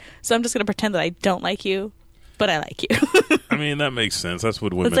about it. So I'm just going to pretend that I don't like you, but I like you. I mean, that makes sense. That's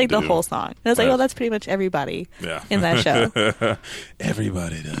what women It's like do. the whole song. And it's like, well, that's pretty much everybody in that show.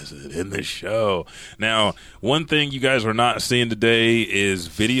 Everybody does it in this show. Now, one thing you guys are not seeing today is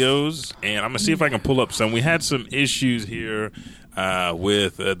videos, and I'm going to see if I can pull up some. We had some issues here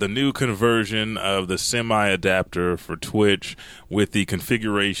with the new conversion of the semi-adapter for Twitch with the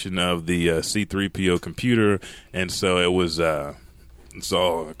configuration of the C3PO computer, and so it was... it's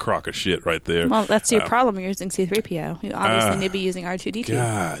all a crock of shit right there. Well, that's your problem. You're using C3PO. You obviously need to be using R2-D2.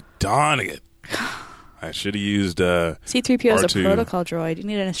 God darn it. I should have used C3PO is R2. a protocol droid. You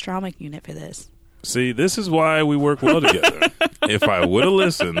need an astronomic unit for this. See, this is why we work well together. If I would have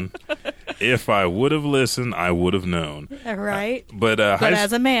listened, I would have known. Right? But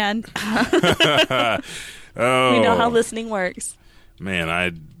as a man, we know how listening works. Man,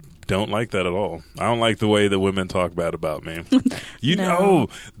 I don't like that at all. I don't like the way that women talk bad about me. You No. know,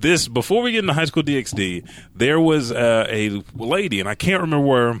 this, before we get into High School DxD, there was a lady, and I can't remember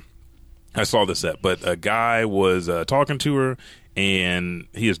where I saw this at, but a guy was talking to her, and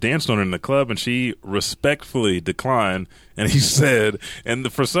he has danced on her in the club, and she respectfully declined, and he said, and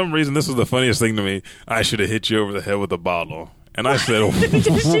for some reason, this was the funniest thing to me, I should have hit you over the head with a bottle. And I said, She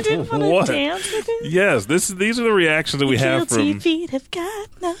didn't want what? to dance with him? Yes, these are the reactions that we have Guilty from. feet have got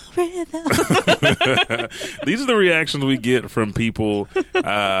no rhythm. These are the reactions we get from people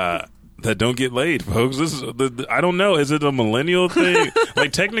that don't get laid, folks. This is I don't know. Is it a millennial thing?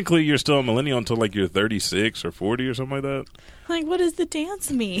 Like, technically, you're still a millennial until like you're 36 or 40 or something like that. Like, what does the dance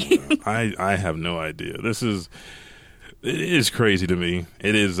mean? I have no idea. It is crazy to me.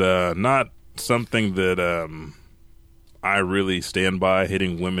 It is not something that I really stand by,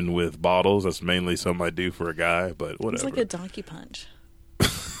 hitting women with bottles. That's mainly something I do for a guy, but whatever. It's like a donkey punch.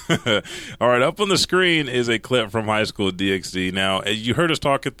 All right, up on the screen is a clip from High School DxD. Now, as you heard us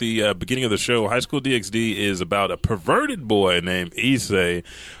talk at the beginning of the show, High School DxD is about a perverted boy named Issei.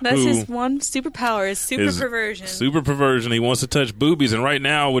 That's his one superpower, is super perversion. Super perversion. He wants to touch boobies, and right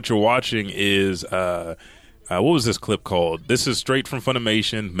now what you're watching is, what was this clip called? This is straight from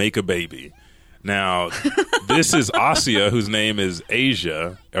Funimation, Make a Baby. Now, this is Asia, whose name is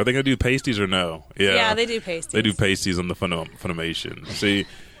Asia. Are they going to do pasties or no? Yeah, they do pasties. They do pasties on the Funimation. See,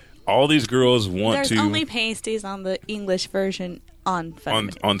 all these girls want There's to... There's only pasties on the English version on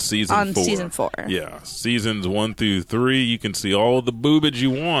Funimation. On season 4. Season 4. Yeah. Seasons 1 through 3, you can see all the boobage you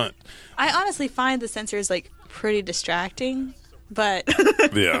want. I honestly find the censors, like, pretty distracting. But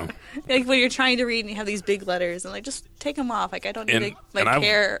yeah, like when you're trying to read and you have these big letters and like just take them off. Like I don't need to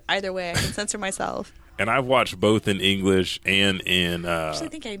care either way. I can censor myself. And I've watched both in English and in actually, I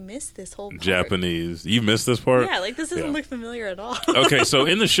think I missed this whole part. Japanese. You missed this part? Yeah, like this doesn't look familiar at all. Okay, so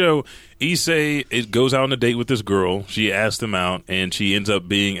in the show, Issei goes out on a date with this girl. She asks him out, and she ends up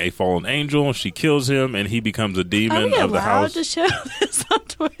being a fallen angel. She kills him, and he becomes a demon of the house. Are we allowed to show this on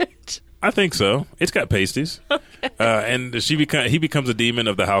Twitch? I think so. It's got pasties. Okay. And he becomes a demon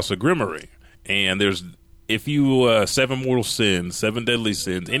of the House of Grimmery. And if you 7 mortal sins, 7 deadly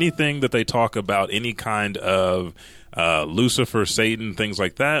sins, anything that they talk about, any kind of Lucifer, Satan, things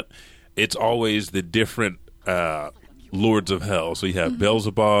like that, it's always the different lords of hell. So you have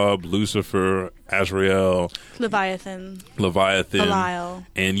Beelzebub, Lucifer, Azrael, Leviathan, Belial,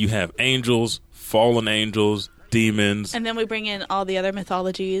 and you have angels, fallen angels, demons, and then we bring in all the other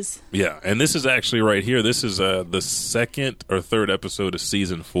mythologies. Yeah, and this is actually right here. This is the second or third episode of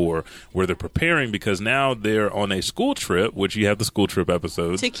season 4, where they're preparing because now they're on a school trip, which you have the school trip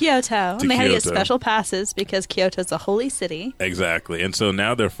episodes to Kyoto, and they had to get special passes because Kyoto's a holy city. Exactly, and so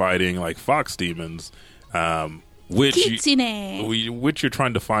now they're fighting like fox demons. Which you're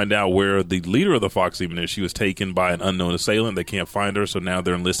trying to find out where the leader of the fox demon is. She was taken by an unknown assailant. They can't find her, so now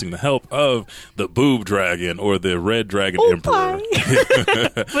they're enlisting the help of the Boob Dragon or the Red Dragon Emperor.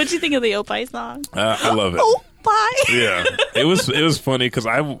 What'd you think of the Opie song? I love it. Opie. Yeah, it was funny because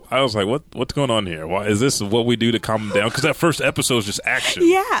I was like, what's going on here? Why is this what we do to calm them down? Because that first episode is just action.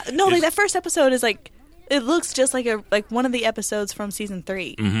 Yeah, no, like that first episode is like it looks just like one of the episodes from season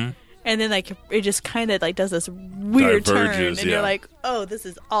 3. Mm-hmm. And then, like, it just kind of, like, does this weird turn. And you're like, oh, this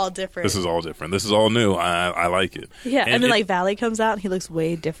is all different. This is all different. This is all new. I like it. Yeah, and then, like, Valley comes out, and he looks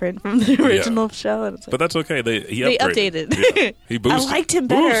way different from the original show. And it's like, but that's okay. They updated. Yeah. He boosted. I liked him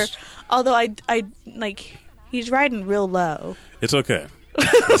better. Although, I like, he's riding real low. It's okay.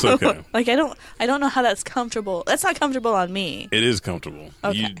 It's okay. Like, I don't know how that's comfortable. That's not comfortable on me. It is comfortable.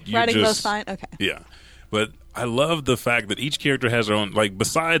 Okay. Riding low's fine? Okay. Yeah. But I love the fact that each character has their own, like,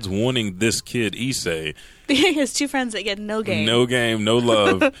 besides wanting this kid, Issei. He has 2 friends that get no game. No game, no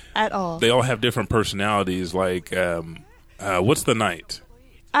love. At all. They all have different personalities. Like, what's the knight?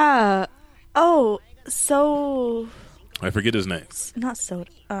 So... I forget his name. Not so...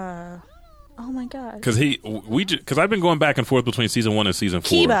 Oh my god! Because I've been going back and forth between season 1 and season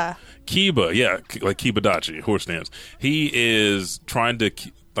 4. Kiba, yeah, like Kibadachi, horse dance. He is trying to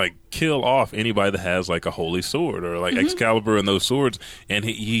kill off anybody that has like a holy sword or like Excalibur and those swords, and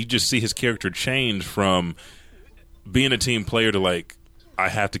he just see his character change from being a team player to like I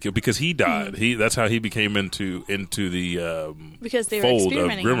have to kill because he died. That's how he became into the because they fold were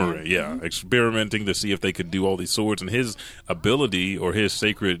of Grimmery. Yeah, experimenting to see if they could do all these swords, and his ability or his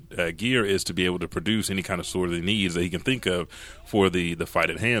sacred gear is to be able to produce any kind of sword that he needs that he can think of for the fight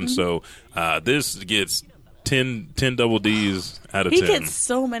at hand. So this gets 10 double D's out of 10. He gets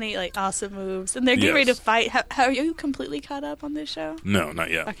so many like awesome moves, and they're getting ready to fight. Are you completely caught up on this show? No,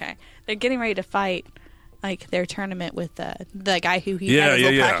 not yet. Okay, they're getting ready to fight like their tournament with the guy who he had his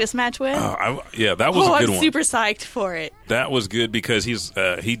little practice match with. That was a good one. I'm super psyched for it. That was good because he's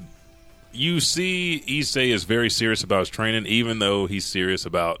you see Issei is very serious about his training, even though he's serious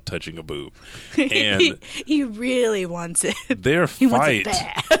about touching a boob. And he really wants it. Their fight, wants it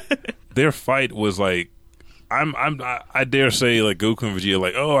bad. Their fight was like, I dare say, like, Goku and Vegeta,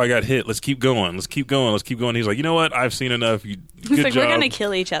 like, oh, I got hit. Let's keep going. Let's keep going. Let's keep going. He's like, you know what? I've seen enough. He's like, we're gonna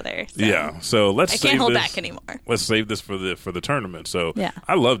kill each other. So. Yeah. So let's. I can't hold back anymore. Let's save this for the tournament. So yeah.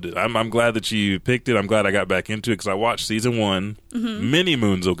 I loved it. I'm glad that you picked it. I'm glad I got back into it because I watched season 1 many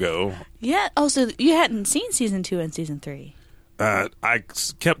moons ago. Yeah. Oh, so you hadn't seen season 2 and season 3. I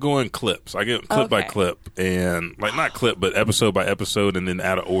kept going clips. I get clip by clip, and like not clip, but episode by episode, and then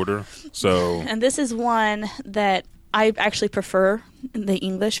out of order. So, and this is one that I actually prefer the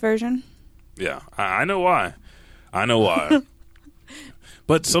English version. Yeah, I know why. I know why.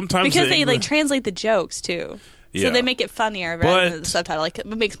 But sometimes because they like translate the jokes too, so they make it funnier rather than the subtitle. Like it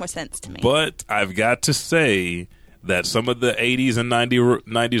makes more sense to me. But I've got to say that some of the 80s and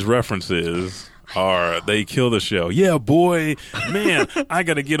 90s references. They kill the show. Yeah, boy, man, I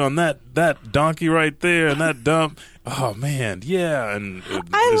got to get on that donkey right there and that dump. Oh man, yeah, and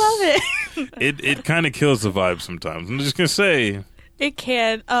I love it. It kind of kills the vibe sometimes. I'm just gonna say it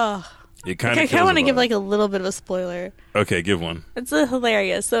can. Oh, it kind of. I kind of want to give like a little bit of a spoiler. Okay, give one. It's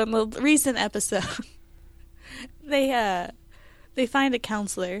hilarious. So in the recent episode, they find a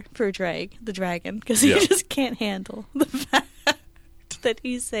counselor for the dragon, because he just can't handle the fact that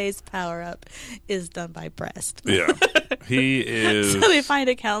he says power up is done by breast. Yeah, he is. So they find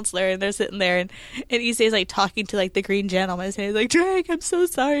a counselor and they're sitting there and Issei's like talking to like the green gentleman and he's like, Drake, I'm so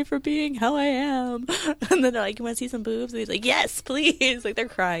sorry for being how I am. And then they're like, you want to see some boobs? And he's like, yes, please. Like they're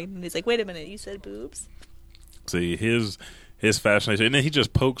crying and he's like, wait a minute, you said boobs? See his fascination, and then he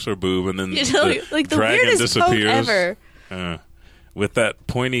just pokes her boob, and then the dragon disappears poke ever. With that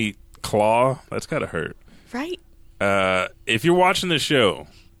pointy claw. That's gotta hurt, right? If you're watching the show,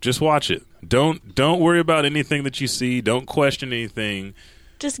 just watch it. Don't worry about anything that you see. Don't question anything.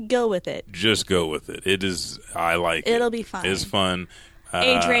 Just go with it. Just go with it. It is. I like it. It'll be fun. It's fun.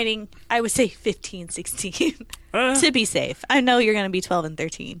 Age rating, I would say 15, 16. To be safe. I know you're going to be 12 and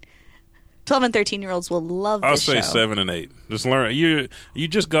 13. 12 and 13-year-olds will love this show. I'll say 7 and 8. Just learn. You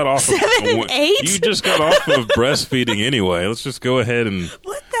just got off 7 and 8? You just got off of breastfeeding anyway. Let's just go ahead and...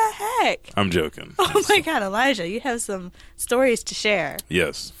 What the heck? I'm joking. Oh my God, Elijah, you have some stories to share.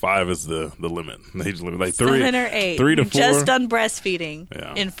 Yes, 5 is the limit. Like 7 or 8. 3 to 4. Just done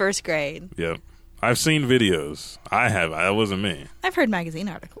breastfeeding in first grade. Yep. I've seen videos. I have. That wasn't me. I've heard magazine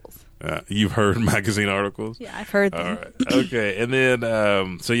articles. You've heard magazine articles? Yeah, I've heard them. All right. Okay. And then,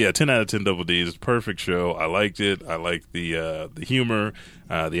 10 out of 10 double Ds. Perfect show. I liked it. I liked the humor,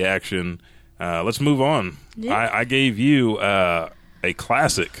 the action. Let's move on. Yeah. I gave you a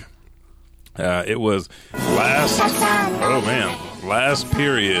classic. It was last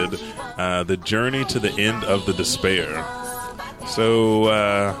period, The Journey to the End of the Despair. So,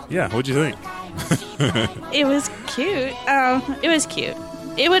 what'd you think? It was cute. It was cute.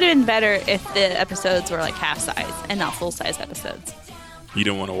 It would have been better if the episodes were like half size and not full size episodes. You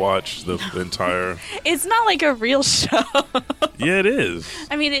don't want to watch the entire... It's not like a real show. Yeah, it is.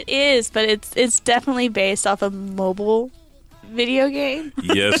 I mean, it is, but it's definitely based off a mobile video game.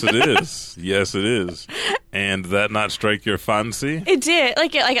 Yes, it is. Yes, it is. And that not strike your fancy? It did.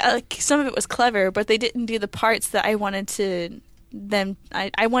 Like some of it was clever, but they didn't do the parts that I wanted to...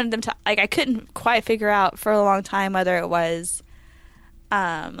 I wanted them to... Like, I couldn't quite figure out for a long time whether it was...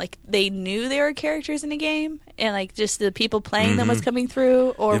 like they knew they were characters in a game, and like just the people playing them was coming through,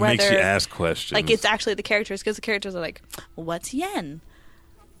 or it whether makes you ask questions. Like it's actually the characters, because the characters are like, "What's yen?"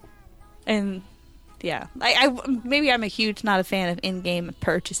 And yeah, maybe I'm not a fan of in-game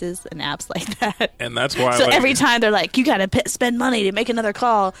purchases and apps like that. And that's why. So every time they're like, "You gotta spend money to make another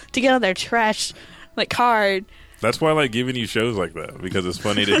call to get on their trash card." That's why I like giving you shows like that, because it's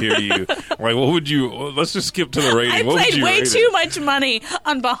funny to hear you. Like, what would you... Let's just skip to the rating. I played way too much money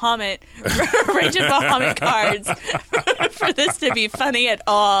on Bahamut, Rage of Bahamut cards for this to be funny at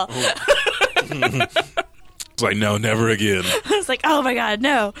all. It's like, no, never again. I was like, oh my God,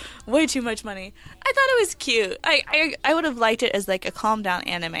 no. Way too much money. I thought it was cute. I would have liked it as like a calm down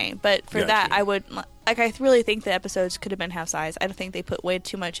anime, but for that I would... Like, I really think the episodes could have been half size. I don't think they put way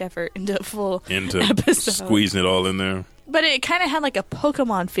too much effort into a full episode. Squeezing it all in there. But it kind of had like a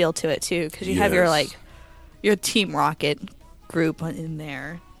Pokemon feel to it too, because you have your Team Rocket group in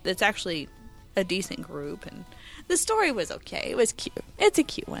there. It's actually a decent group, and the story was okay. It was cute. It's a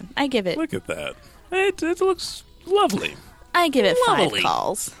cute one. I give it. Look at that. It looks lovely. I give it 5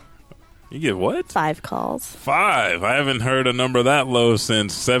 calls. You get what? 5 calls. 5. I haven't heard a number that low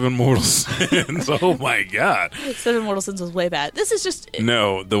since 7 Mortal Sins. Oh, my God. 7 Mortal Sins was way bad. This is just...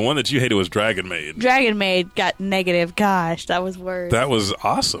 No, the one that you hated was Dragon Maid. Dragon Maid got negative. Gosh, that was worse. That was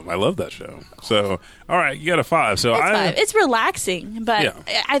awesome. I love that show. So, all right, you got a 5. So it's 5. It's relaxing, but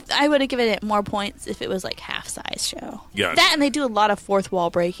Yeah. I would have given it more points if it was like half-size show. Gotcha. That, and they do a lot of fourth wall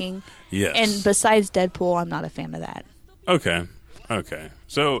breaking. Yes. And besides Deadpool, I'm not a fan of that. Okay.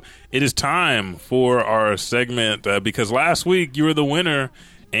 So it is time for our segment because last week you were the winner,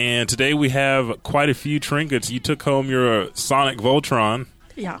 and today we have quite a few trinkets. You took home your Sonic Voltron.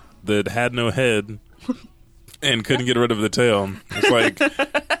 Yeah. That had no head and couldn't get rid of the tail. It's like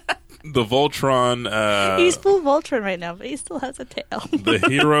the Voltron. He's full Voltron right now, but he still has a tail. The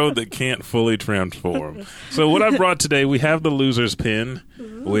hero that can't fully transform. So what I brought today, we have the loser's pin,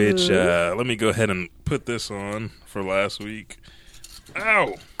 which let me go ahead and put this on for last week.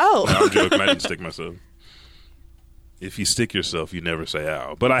 Ow! Oh. No, I'm joking. I didn't stick myself. If you stick yourself, you never say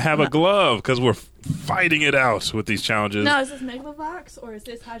ow. But I have a glove because we're fighting it out with these challenges. Now, is this Megalobox or is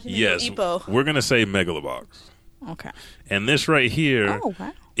this Hajime Yes, Ippo? we're going to say Megalobox. Okay. And this right here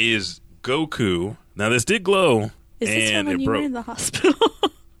is Goku. Now, this did glow, Is this and from when it you were broke. in the hospital?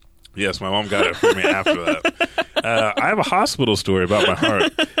 Yes, my mom got it for me after that. I have a hospital story about my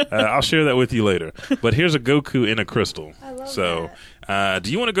heart. I'll share that with you later. But here's a Goku in a crystal. I love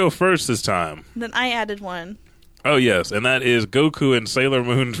do you want to go first this time? Then I added one. Oh, yes, and that is Goku in Sailor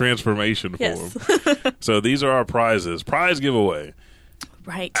Moon transformation form. Yes. So these are our prizes. Prize giveaway.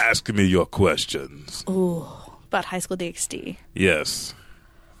 Right. Ask me your questions. Ooh, about High School DxD. Yes.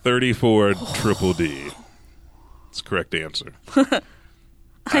 34 triple D. It's the correct answer.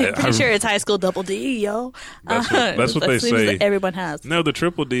 I'm pretty sure it's High School Double D, yo. That's what they say. That everyone has. No, the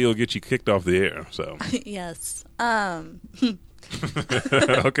triple D will get you kicked off the air. So Yes. Okay,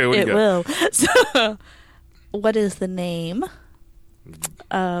 what do you got? It will. So, what is the name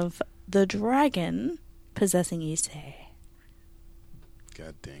of the dragon possessing Issei?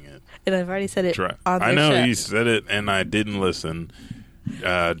 God dang it. And I've already said it on their I know show. you said it and I didn't listen.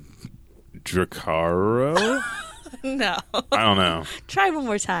 Dracaro? No. I don't know. Try one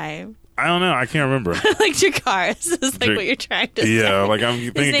more time. I don't know. I can't remember. Like Dracarys is like what you're trying to say. Yeah, like I'm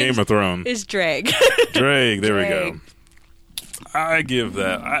thinking Game of Thrones. It's Drag. Drag, there we Drag. go. I give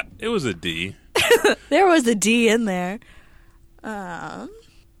that. It was a D. There was a D in there. Want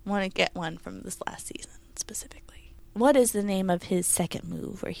to get one from this last season specifically. What is the name of his second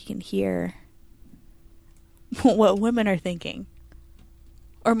move where he can hear what women are thinking?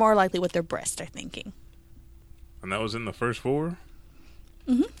 Or more likely what their breasts are thinking. And that was in the first 4?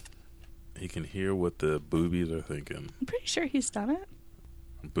 Mm-hmm. He can hear what the boobies are thinking. I'm pretty sure he's done it.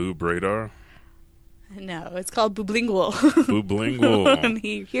 Boob radar? No, it's called booblingual. Booblingual. And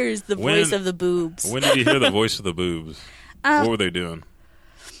he hears the voice of the boobs. When did he hear the voice of the boobs? What were they doing?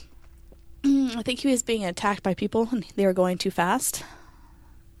 I think he was being attacked by people and they were going too fast.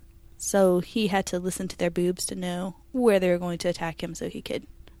 So he had to listen to their boobs to know where they were going to attack him so he could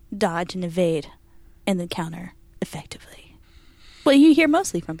dodge and evade and then counter effectively. Well, you hear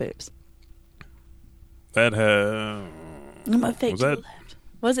mostly from boobs. That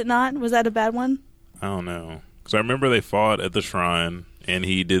Was it not? Was that a bad one? I don't know. Because I remember they fought at the shrine and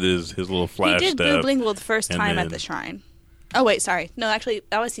he did his little flash He did step. booblingual the first time at the shrine. Oh, wait, sorry. No, actually,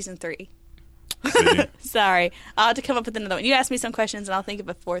 that was season 3. Sorry, I'll have to come up with another one. You ask me some questions, and I'll think of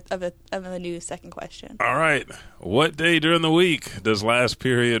a new second question. All right. What day during the week does last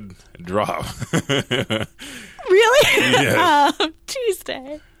period drop? Really? Yes.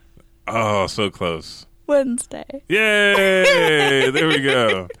 Tuesday. Oh, so close. Wednesday. Yay! There we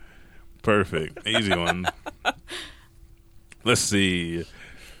go. Perfect. Easy one. Let's see.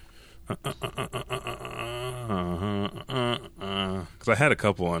 Because I had a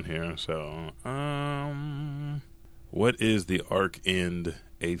couple on here. So, what is the Arc End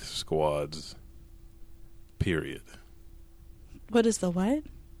 8th Squad's period? What is the what?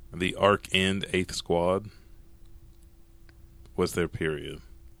 The Arc End 8th Squad. What's their period?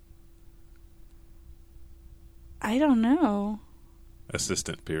 I don't know.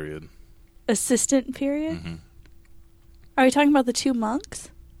 Assistant period. Assistant period? Mm-hmm. Are we talking about the 2 monks?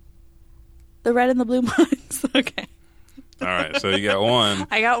 The red and the blue monks? Okay. All right, so you got one.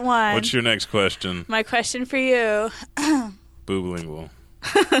 I got one. What's your next question? My question for you. Booblingual.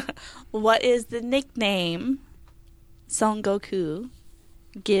 What is the nickname Son Goku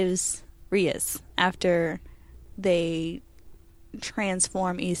gives Rias after they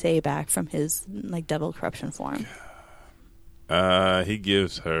transform Issei back from his devil corruption form? He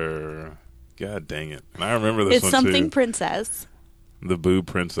gives her... God dang it. And I remember this It's one something too. princess. The Boob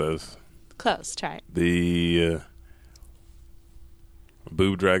Princess. Close. Try it. The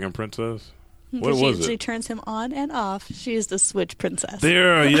Boob Dragon Princess? What was it? She turns him on and off. She is the Switch Princess.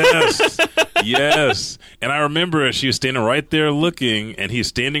 There, yes. Yes. And I remember she was standing right there looking, and he's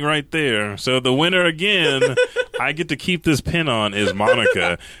standing right there. So the winner again, I get to keep this pin on, is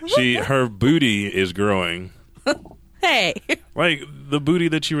Monica. Her booty is growing. Hey. Like the booty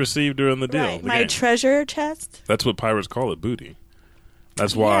that you received during the deal. Right. The My game. treasure chest. That's what pirates call it, booty.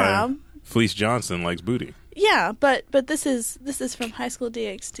 That's why Fleece Johnson likes booty. Yeah, but this is from High School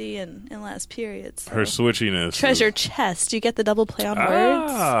DxD and last period. So. Her switchiness. Treasure chest. You get the double play on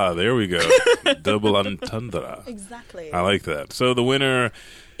words. Ah, there we go. Double entendre. Exactly. I like that. So the winner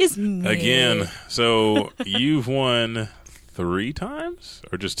is me. Again. So you've won 3 times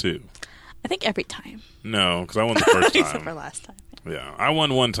or just 2? I think every time. No, because I won the first time. Except for last time. Yeah, I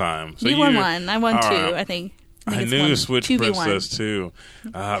won 1 time. So you won 1. I won 2. I think I knew Switch 2v1. Princess too,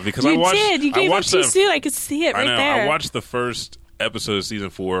 because you I watched. Did. You gave up too soon. I could see it right there. I watched the first episode of season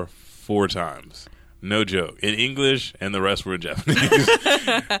 4 times. No joke. In English, and the rest were in Japanese.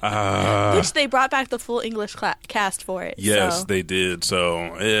 Which they brought back the full English cast for it. Yes, so. they did.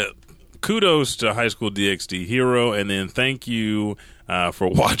 So kudos to High School DxD Hero, and then thank you for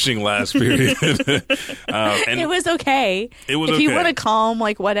watching last period. And it was okay. It was if okay. you want a calm,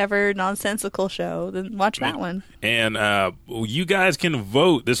 like whatever nonsensical show, then watch that one. And you guys can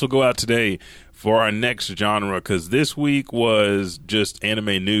vote. This will go out today for our next genre, because this week was just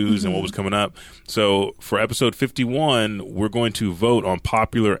anime news and what was coming up. So for episode 51, we're going to vote on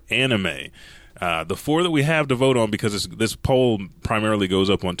popular anime. The 4 that we have to vote on, because this poll primarily goes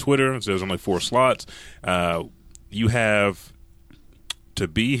up on Twitter, so there's only 4 slots. You have To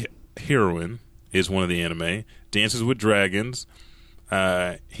Be Heroine is one of the anime. Dances with Dragons,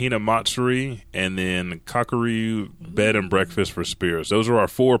 Hina Matsuri, and then Kakaryu Bed and Breakfast for Spirits. Those are our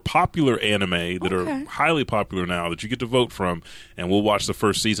 4 popular anime that are highly popular now that you get to vote from, and we'll watch the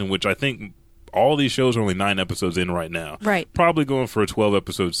first season, which I think all these shows are only 9 episodes in right now. Right. Probably going for a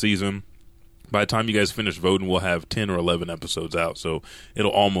 12-episode season. By the time you guys finish voting, we'll have 10 or 11 episodes out, so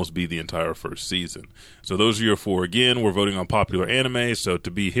it'll almost be the entire first season. So those are your 4. Again, we're voting on popular anime, so To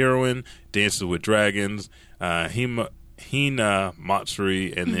Be Heroine, Dances with Dragons, Hina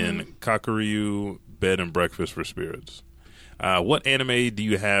Matsuri, and then Kakaryu Bed and Breakfast for Spirits. What anime do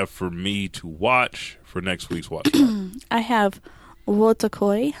you have for me to watch for next week's Watch? I have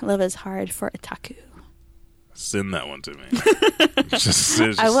Wotakoi, Love is Hard for Otaku. Send that one to me.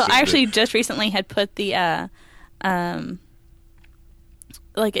 I will. I actually just recently had put the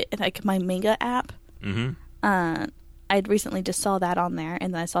like my manga app. Mm-hmm. I recently just saw that on there,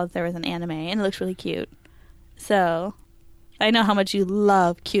 and then I saw that there was an anime, and it looks really cute. So I know how much you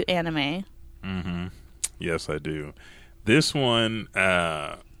love cute anime. Mm-hmm. Yes, I do. This one,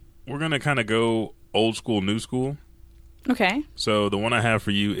 we're gonna kind of go old school, new school. Okay. So the one I have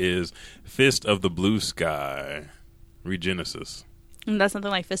for you is Fist of the Blue Sky, Regenesis. And that's something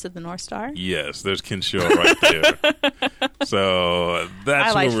like Fist of the North Star? Yes, there's Kensho right there. So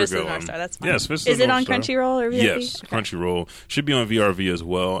that's where we're Fist going. Of the North Star. That's fine. Yes, Fist of Is the it North on Star. Crunchyroll or VRV? Yes, okay. Crunchyroll. Should be on VRV as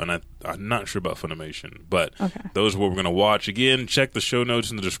well, and I'm not sure about Funimation. But those are what we're going to watch. Again, check the show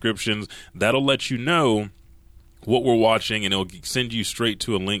notes in the descriptions. That'll let you know what we're watching, and it'll send you straight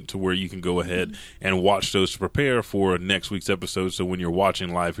to a link to where you can go ahead and watch those to prepare for next week's episode. So when you're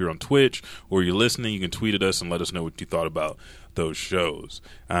watching live here on Twitch or you're listening, you can tweet at us and let us know what you thought about those shows.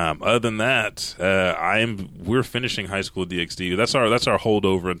 Other than that, we're finishing High School DxD. That's our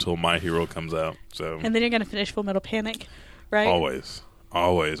holdover until My Hero comes out. So and then you're going to finish Full Metal Panic, right? Always.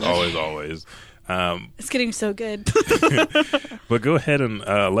 It's getting so good. But go ahead and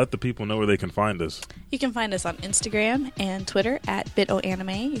let the people know where they can find us. You can find us on Instagram and Twitter at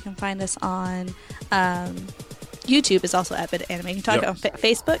BitOAnime. You can find us on YouTube is also at BitOAnime. You can talk on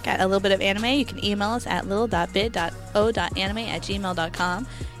Facebook at A Little Bit of Anime. You can email us at little.bit.o.anime@gmail.com.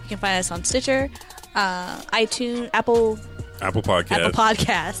 You can find us on Stitcher, iTunes, Apple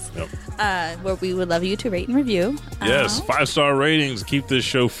Podcasts. Yep. Where we would love you to rate and review. Yes, 5-star ratings. Keep this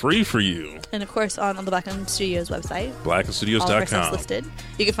show free for you. And of course on the Blackland Studios website. BlacklandStudios.com. All of our stuff's listed.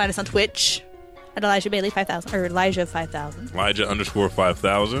 You can find us on Twitch at Elijah Bailey 5000 or Elijah 5000.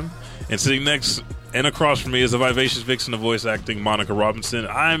 Elijah_5000. And sitting next and across from me is the vivacious vixen of voice acting, Monica Robinson.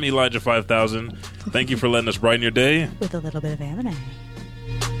 I'm Elijah 5000. Thank you for letting us brighten your day with a little bit of anime.